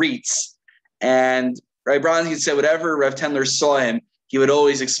administrator of REITs. And Rabbi Bronstein said whatever Rav Tendler saw him, he would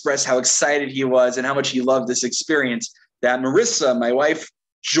always express how excited he was and how much he loved this experience. That Marissa, my wife,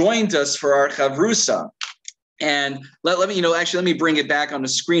 joined us for our Chavrusa. And let me bring it back on the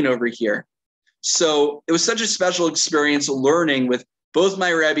screen over here. So it was such a special experience learning with both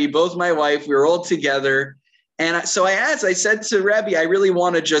my Rebbe, both my wife. We were all together. And so I said to Rabbi, I really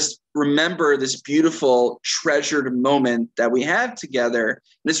want to just remember this beautiful, treasured moment that we had together.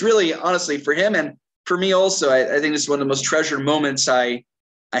 And it's really, honestly, for him and for me also, I think this is one of the most treasured moments I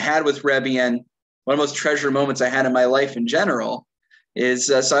had with Rabbi, and one of the most treasured moments I had in my life in general is,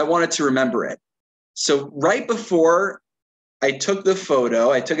 so I wanted to remember it. So right before I took the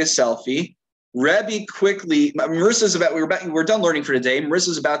photo, I took a selfie. Rabbi quickly, we're done learning for today.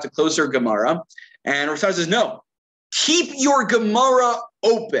 Marissa's about to close her Gemara. And Rav Tendler says, no, keep your Gemara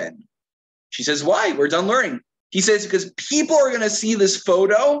open. She says, why? We're done learning. He says, because people are going to see this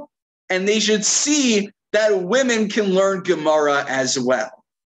photo and they should see that women can learn Gemara as well.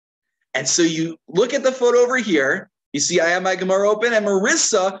 And so you look at the photo over here, you see I have my Gemara open, and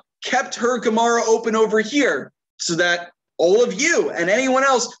Marissa kept her Gemara open over here so that all of you and anyone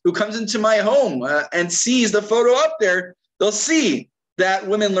else who comes into my home and sees the photo up there, they'll see that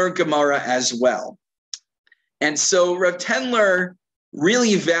women learn Gemara as well. And so Rav Tendler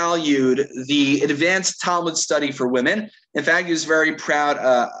really valued the advanced Talmud study for women. In fact, he was very proud,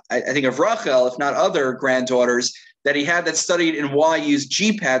 I think, of Rachel, if not other granddaughters, that he had that studied in YU's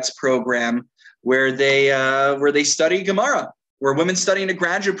GPATS program, where they study Gemara, where women study in a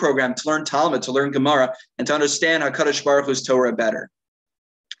graduate program to learn Talmud, to learn Gemara, and to understand HaKadosh Baruch Hu's Torah better.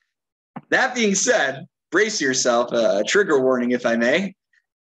 That being said, brace yourself, a trigger warning, if I may.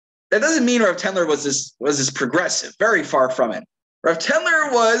 That doesn't mean Rav Tendler was this progressive, very far from it. Rav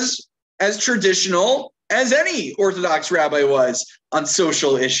Tendler was as traditional as any Orthodox rabbi was on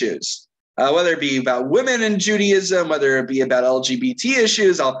social issues, whether it be about women in Judaism, whether it be about LGBT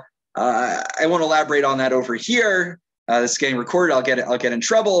issues. I won't elaborate on that over here. This is getting recorded. I'll get in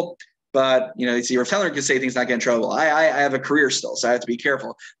trouble. But you see, Rav Tendler can say things, not get in trouble. I have a career still, so I have to be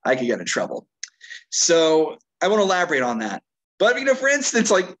careful. I could get in trouble. So I won't elaborate on that. But for instance,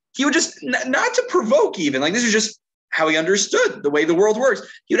 like he would just not to provoke even, like this is just how he understood the way the world works.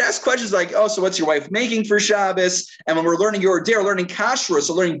 He would ask questions like, oh, so what's your wife making for Shabbos? And when we're learning your day or learning kashrus,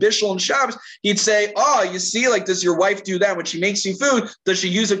 so learning bishul and Shabbos, he'd say, oh, you see, like, does your wife do that when she makes you food? Does she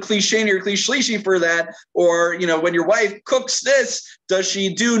use a kli sheni or kli shlishi for that? Or, when your wife cooks this, does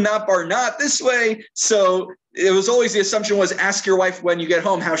she do not bar not this way? So it was always, the assumption was, ask your wife when you get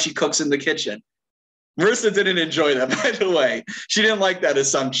home how she cooks in the kitchen. Marissa didn't enjoy that, by the way. She didn't like that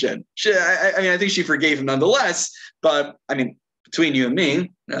assumption. I think she forgave him nonetheless. But between you and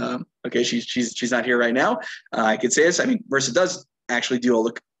me, okay, she's not here right now. I could say this. Marissa does actually do all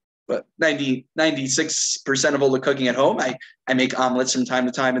the, but 96% of all the cooking at home. I make omelets from time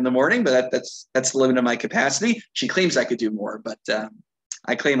to time in the morning, but that's the limit of my capacity. She claims I could do more, but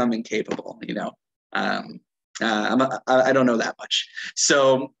I claim I'm incapable. I don't know that much.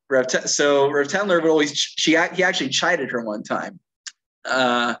 So Rav Tendler would always, he actually chided her one time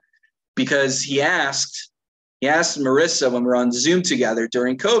because he asked Marissa when we were on Zoom together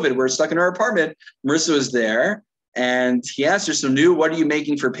during COVID, we're stuck in our apartment. Marissa was there and he asked her, so Nu, what are you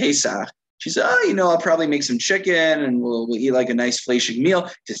making for Pesach? She said, I'll probably make some chicken and we'll eat like a nice fleshig meal.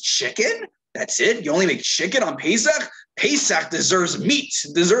 He says, chicken? That's it? You only make chicken on Pesach? Pesach deserves meat,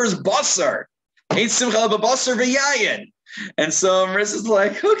 deserves basar. And so Marissa's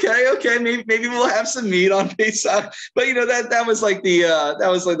like, okay, maybe we'll have some meat on Pesach. But that was like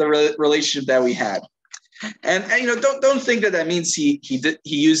the relationship that we had. And don't think that means he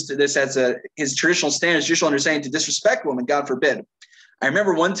used this as his traditional standards, traditional understanding to disrespect women. God forbid. I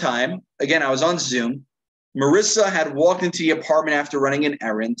remember one time, again, I was on Zoom, Marissa had walked into the apartment after running an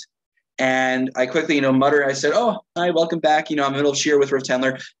errand. And I quickly, muttered. I said, "Oh, hi, welcome back. I'm in the middle of shir with Rav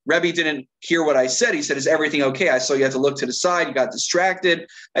Tendler." Rebbe didn't hear what I said. He said, "Is everything okay? I saw you had to look to the side. You got distracted."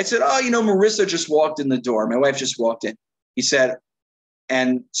 I said, "Oh, Marissa just walked in the door. My wife just walked in." He said,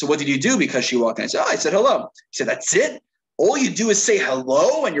 "And so what did you do because she walked in?" I said, "Oh, I said hello." He said, "That's it? All you do is say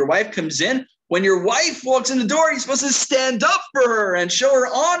hello when your wife comes in? When your wife walks in the door, you're supposed to stand up for her and show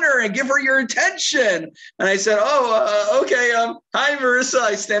her honor and give her your attention." And I said, okay. Hi, Marissa.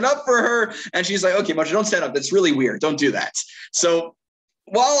 I stand up for her. And she's like, "Okay, Moshe, don't stand up. That's really weird. Don't do that." So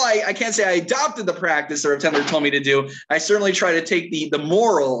while I can't say I adopted the practice that Rav Tendler told me to do, I certainly try to take the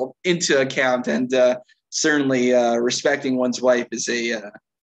moral into account, and certainly respecting one's wife is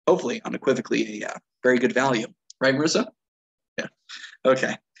hopefully unequivocally a very good value. Right, Marissa? Yeah.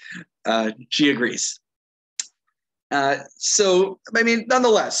 Okay. She agrees.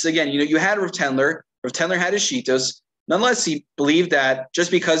 Nonetheless, again, you had Rav Tendler. Rav Tendler had his shitos. Nonetheless, he believed that just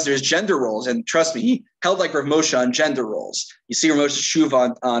because there's gender roles, and trust me, he held like Rav Moshe on gender roles. You see Rav Moshe's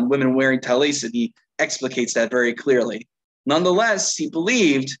shuv on women wearing talis, and he explicates that very clearly. Nonetheless, he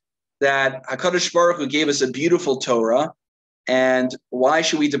believed that HaKadosh Baruch Hu gave us a beautiful Torah, and why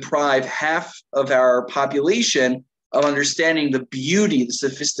should we deprive half of our population of understanding the beauty, the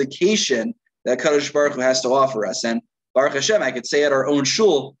sophistication that Kadosh Baruch Hu has to offer us? And Baruch Hashem, I could say at our own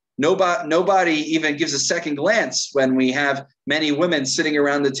shul, nobody even gives a second glance when we have many women sitting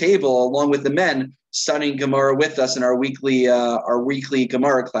around the table along with the men studying Gemara with us in our weekly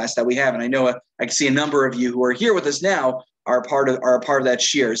Gemara class that we have. And I know I can see a number of you who are here with us now are part of that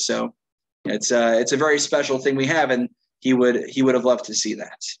shiur. So it's a very special thing we have, and he would have loved to see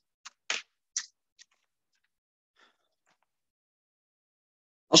that.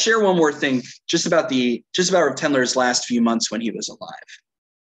 I'll share one more thing just about Rav Tendler's last few months when he was alive.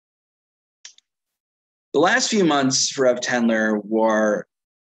 The last few months for Rav Tendler were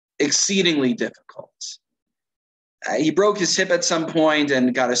exceedingly difficult. He broke his hip at some point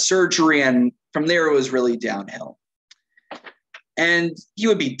and got a surgery, and from there it was really downhill. And he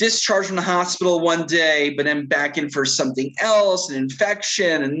would be discharged from the hospital one day, but then back in for something else, an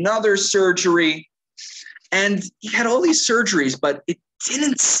infection, another surgery. And he had all these surgeries, but it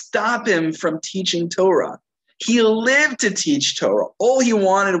didn't stop him from teaching Torah. He lived to teach Torah. All he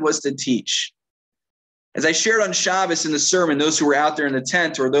wanted was to teach. As I shared on Shabbos in the sermon, those who were out there in the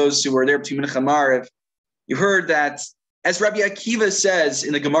tent or those who were there between Mincha Maariv, you heard that, as Rabbi Akiva says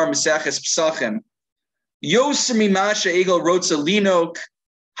in the Gemara Maseches Pesachim, Yoser mimasha egel rotza linok,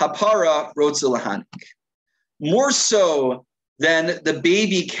 hapara rotza lahanik. More so than the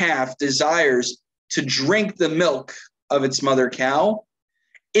baby calf desires to drink the milk of its mother cow,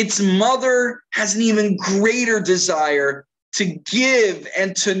 its mother has an even greater desire to give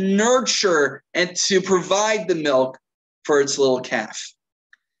and to nurture and to provide the milk for its little calf.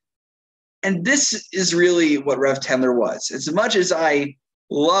 And this is really what Rav Tendler was. As much as I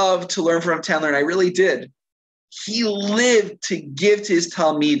love to learn from Rav Tendler, and I really did, he lived to give to his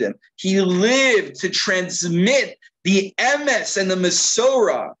Talmidim. He lived to transmit the emes and the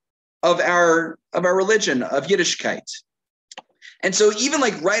Masorah of our religion, of Yiddishkeit. And so even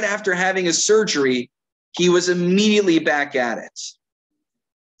like right after having a surgery, he was immediately back at it. Let's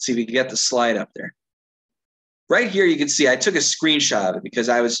see if we can get the slide up there. Right here, you can see I took a screenshot of it because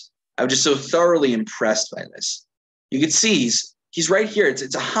I was just so thoroughly impressed by this. You can see he's right here.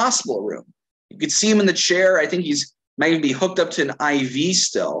 It's a hospital room. You could see him in the chair. I think he's might even be hooked up to an IV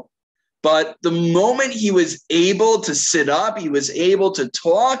still. But the moment he was able to sit up, he was able to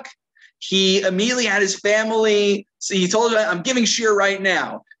talk, he immediately had his family. So he told them, "I'm giving shiur right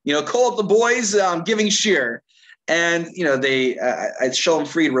now. Call up the boys. I'm giving shiur." And, Shalom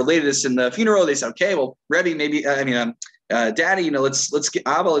Fried related this in the funeral. They said, "Okay, well, Rebbe, maybe, Daddy, let's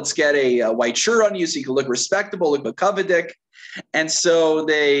get a white shirt on you so you can look respectable, look makavadik." And so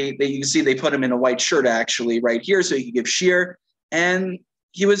you can see they put him in a white shirt actually right here so he could give shiur. And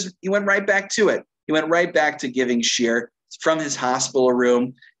he went right back to it. He went right back to giving shiur from his hospital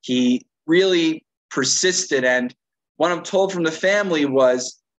room. He really persisted. And what I'm told from the family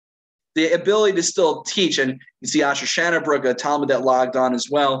was the ability to still teach. And you see Asher Shannabrook, a Talmud that logged on as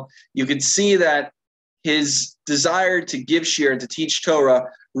well. You could see that his desire to give shiur and to teach Torah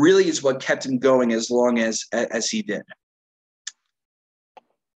really is what kept him going as long as he did.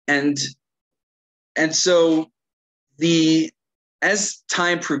 And so as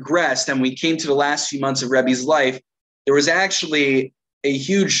time progressed and we came to the last few months of Rebbe's life, there was actually a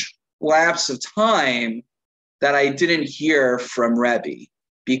huge lapse of time that I didn't hear from Rebbe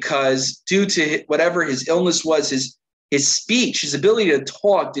because due to whatever his illness was, his speech, his ability to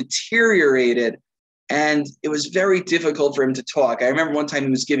talk deteriorated And it was very difficult for him to talk. I remember one time he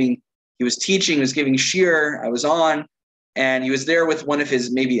was giving shiur. I was on, and he was there with one of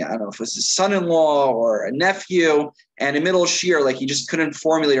his, maybe, I don't know if it was his son-in-law or a nephew. And in the middle of shiur, like he just couldn't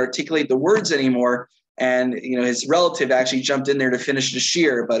articulate the words anymore. And, his relative actually jumped in there to finish the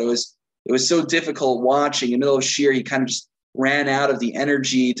shiur, but it was so difficult watching. In the middle of shiur, he kind of just ran out of the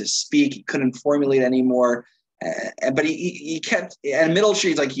energy to speak. He couldn't formulate anymore. But he kept, in the middle of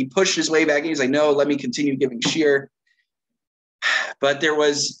shiur, he pushed his way back in. He's like, no, let me continue giving shiur. But there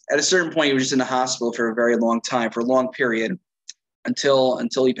was, at a certain point, he was just in the hospital for a very long time, for a long period, until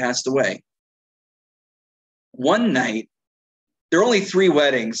he passed away. One night, there are only 3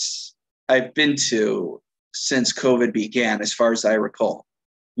 weddings I've been to since COVID began, as far as I recall.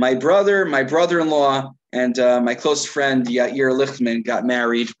 My brother, my brother-in-law, and my close friend, Yair Lichtman, got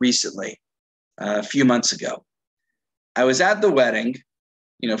married recently, a few months ago. I was at the wedding,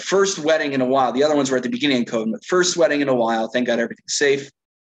 first wedding in a while. The other ones were at the beginning of COVID, but first wedding in a while. Thank God everything's safe.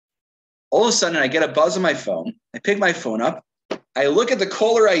 All of a sudden, I get a buzz on my phone. I pick my phone up. I look at the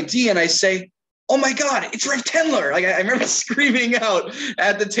caller ID and I say, oh my God, it's Rav Tendler. I remember screaming out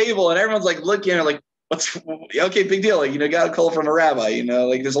at the table, and everyone's looking at me what's okay, big deal. Got a call from a rabbi,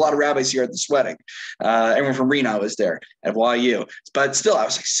 there's a lot of rabbis here at this wedding. Everyone from Reno was there at YU. But still, I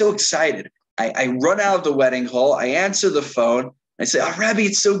was so excited. I run out of the wedding hall. I answer the phone. I say, oh, Rabbi,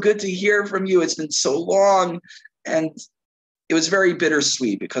 it's so good to hear from you. It's been so long. And it was very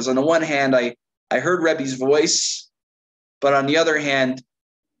bittersweet because on the one hand, I heard Rebbe's voice, but on the other hand,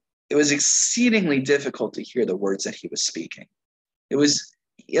 it was exceedingly difficult to hear the words that he was speaking.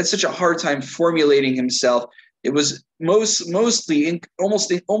 He had such a hard time formulating himself. It was mostly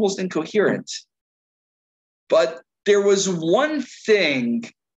almost incoherent. But there was one thing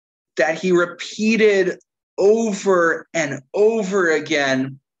that he repeated over and over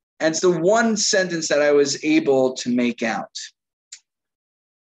again, and it's the one sentence that I was able to make out.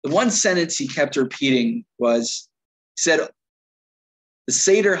 The one sentence he kept repeating was, he said, the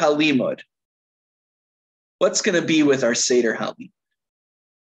Seder Halimud. What's going to be with our Seder Halimud?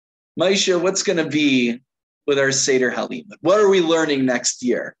 Moshe, what's going to be with our Seder Halimud? What are we learning next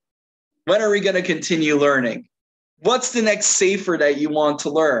year? When are we going to continue learning? What's the next sefer that you want to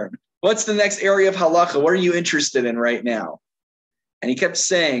learn? What's the next area of halacha? What are you interested in right now? And he kept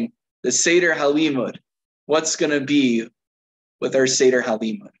saying, the Seder Halimud. What's going to be with our Seder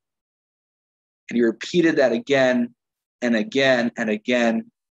Halimud? And he repeated that again and again and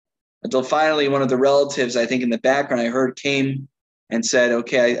again, until finally one of the relatives, I think in the background I heard, came and said,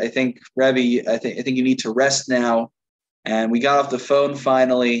 okay, I think, Rabbi, I think you need to rest now. And we got off the phone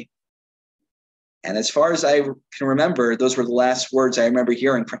finally. And as far as I can remember, those were the last words I remember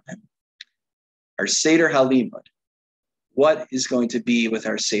hearing from him. Our Seder Halimud. What is going to be with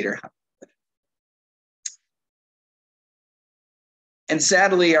our Seder Halimud? And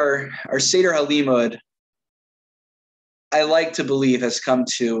sadly, our Seder Halimud, I like to believe, has come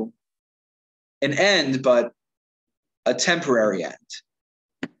to an end, but a temporary end.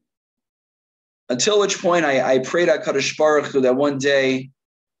 Until which point I prayed HaKadosh Baruch Hu that one day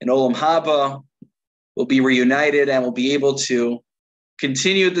in Olam Haba we'll be reunited and we'll be able to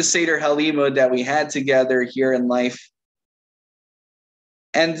continue the Seder Halimud that we had together here in life.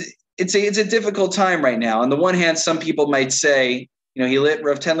 And it's a difficult time right now. On the one hand, some people might say,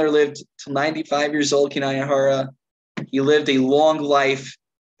 Rav Tendler lived till 95 years old, Kinaya Hara. He lived a long life,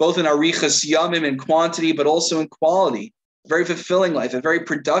 both in arichas yamim in quantity, but also in quality. A very fulfilling life, a very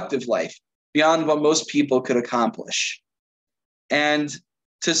productive life, beyond what most people could accomplish. And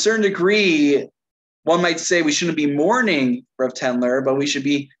to a certain degree, one might say we shouldn't be mourning Rav Tendler, but we should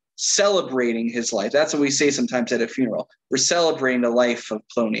be celebrating his life. That's what we say sometimes at a funeral. We're celebrating the life of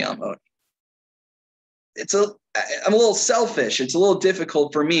Ploni Almoni. I'm a little selfish. It's a little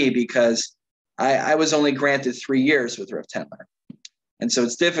difficult for me because I was only granted 3 years with Rav Tendler. And so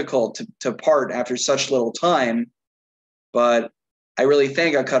it's difficult to part after such little time. But I really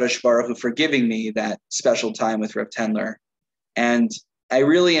thank HaKadosh Baruch Hu for giving me that special time with Rav Tendler. And I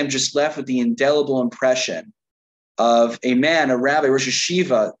really am just left with the indelible impression of a man, a rabbi, Rosh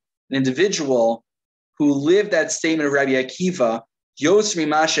Hashiva, an individual who lived that statement of Rabbi Akiva, Yos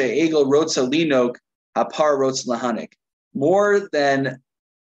Mimashe Egel Rotza Linok, Hapar Rotza Lahanik. More than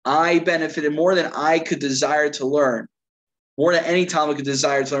I benefited, more than I could desire to learn, more than any Talmud could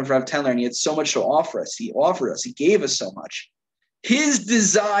desire to learn from Rav Tendler, and he had so much to offer us. He offered us. He gave us so much. His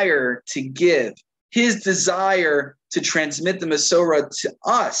desire to give, his desire to transmit the Masorah to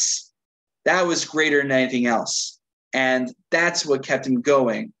us, that was greater than anything else. And that's what kept him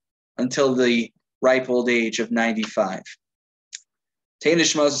going until the ripe old age of 95.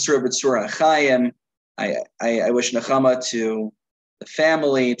 Teinish Moses B'tzura Chayim. I wish Nechama to the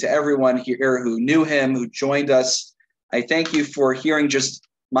family, to everyone here who knew him, who joined us. I thank you for hearing just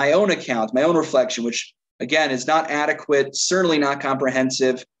my own account, my own reflection, which again is not adequate, certainly not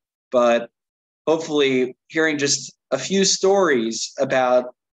comprehensive, but hopefully hearing just a few stories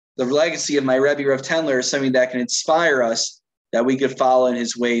about the legacy of my Rebbe Rav Tendler is something that can inspire us that we could follow in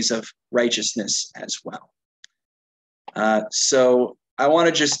his ways of righteousness as well. So I want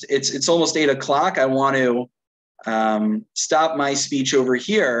to just, it's almost 8 o'clock. I want to stop my speech over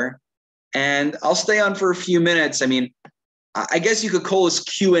here, and I'll stay on for a few minutes. I mean, I guess you could call this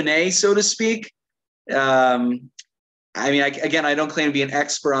Q&A, so to speak. I mean, I don't claim to be an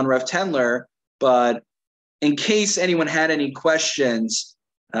expert on Rav Tendler, but in case anyone had any questions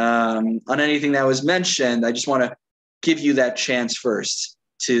on anything that was mentioned, I just want to give you that chance first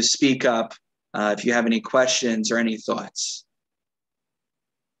to speak up if you have any questions or any thoughts.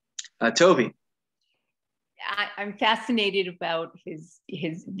 Toby. I'm fascinated about his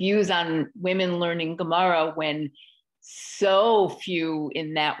views on women learning Gemara when so few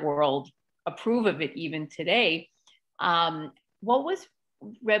in that world approve of it even today. What was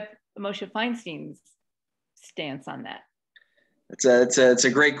Reb Moshe Feinstein's stance on that? It's a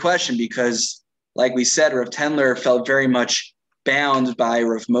great question because, like we said, Rav Tendler felt very much bound by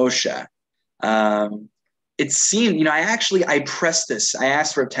Rav Moshe. It seemed, I pressed this. I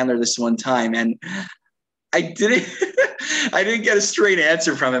asked Rav Tendler this one time, and I didn't get a straight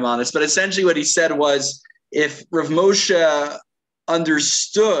answer from him on this. But essentially, what he said was, if Rav Moshe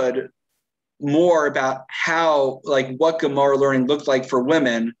understood more about how, like, what Gemara learning looked like for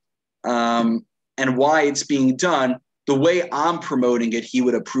women, and why it's being done, the way I'm promoting it, he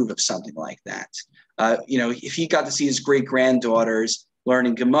would approve of something like that. If he got to see his great granddaughters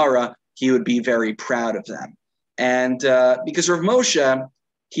learning Gemara, he would be very proud of them. And because Rav Moshe,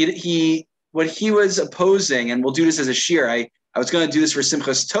 what he was opposing, and we'll do this as a shir. I was going to do this for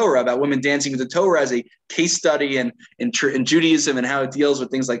Simchas Torah about women dancing with the Torah as a case study in Judaism and how it deals with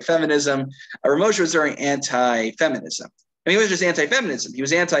things like feminism. Rav Moshe was very anti-feminism. I mean, he was just anti-feminism. He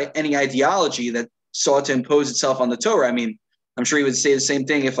was anti any ideology that sought to impose itself on the Torah. I mean, I'm sure he would say the same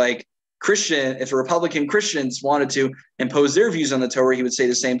thing if if Republican Christians wanted to impose their views on the Torah, he would say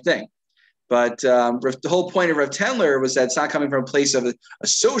the same thing. But the whole point of Rav Tendler was that it's not coming from a place of a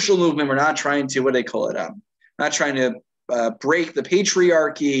social movement. We're not trying to, not trying to break the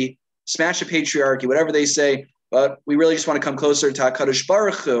patriarchy, smash the patriarchy, whatever they say, but we really just want to come closer to HaKadosh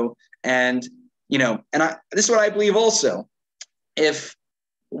Baruch Hu. And, this is what I believe also. If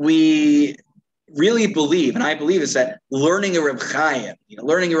we really believe, and I believe, is that learning a Reb Chaim,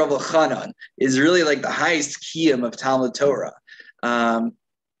 learning a Reb Elchanan is really like the highest kiyum of Talmud Torah.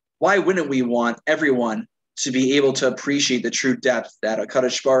 Why wouldn't we want everyone to be able to appreciate the true depth that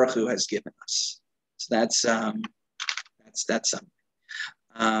HaKadosh Baruch Hu has given us? So that's something.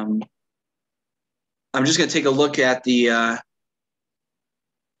 I'm just going to take a look at the.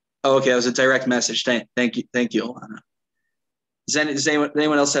 Okay, it was a direct message. Thank you, Ilana. Does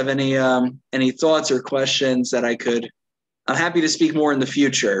anyone else have any thoughts or questions that I could? I'm happy to speak more in the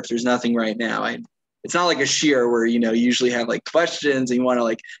future if there's nothing right now. It's not like a shir where you usually have like questions and you want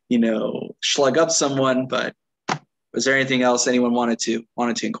to slug up someone. But was there anything else anyone wanted to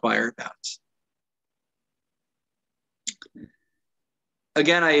inquire about?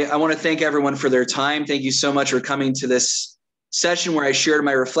 Again, I want to thank everyone for their time. Thank you so much for coming to this session where I shared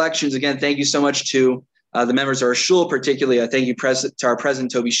my reflections. Again, thank you so much to the members of our shul, particularly. Thank you to our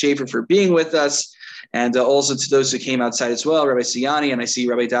president, Toby Schaefer, for being with us, and also to those who came outside as well, Rabbi Siyani, and I see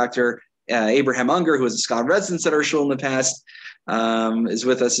Rabbi Dr. Abraham Unger, who was a scholar resident at our shul in the past, is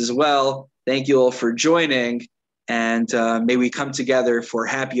with us as well. Thank you all for joining, and may we come together for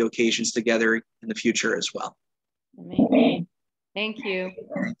happy occasions together in the future as well. Amen. Thank you.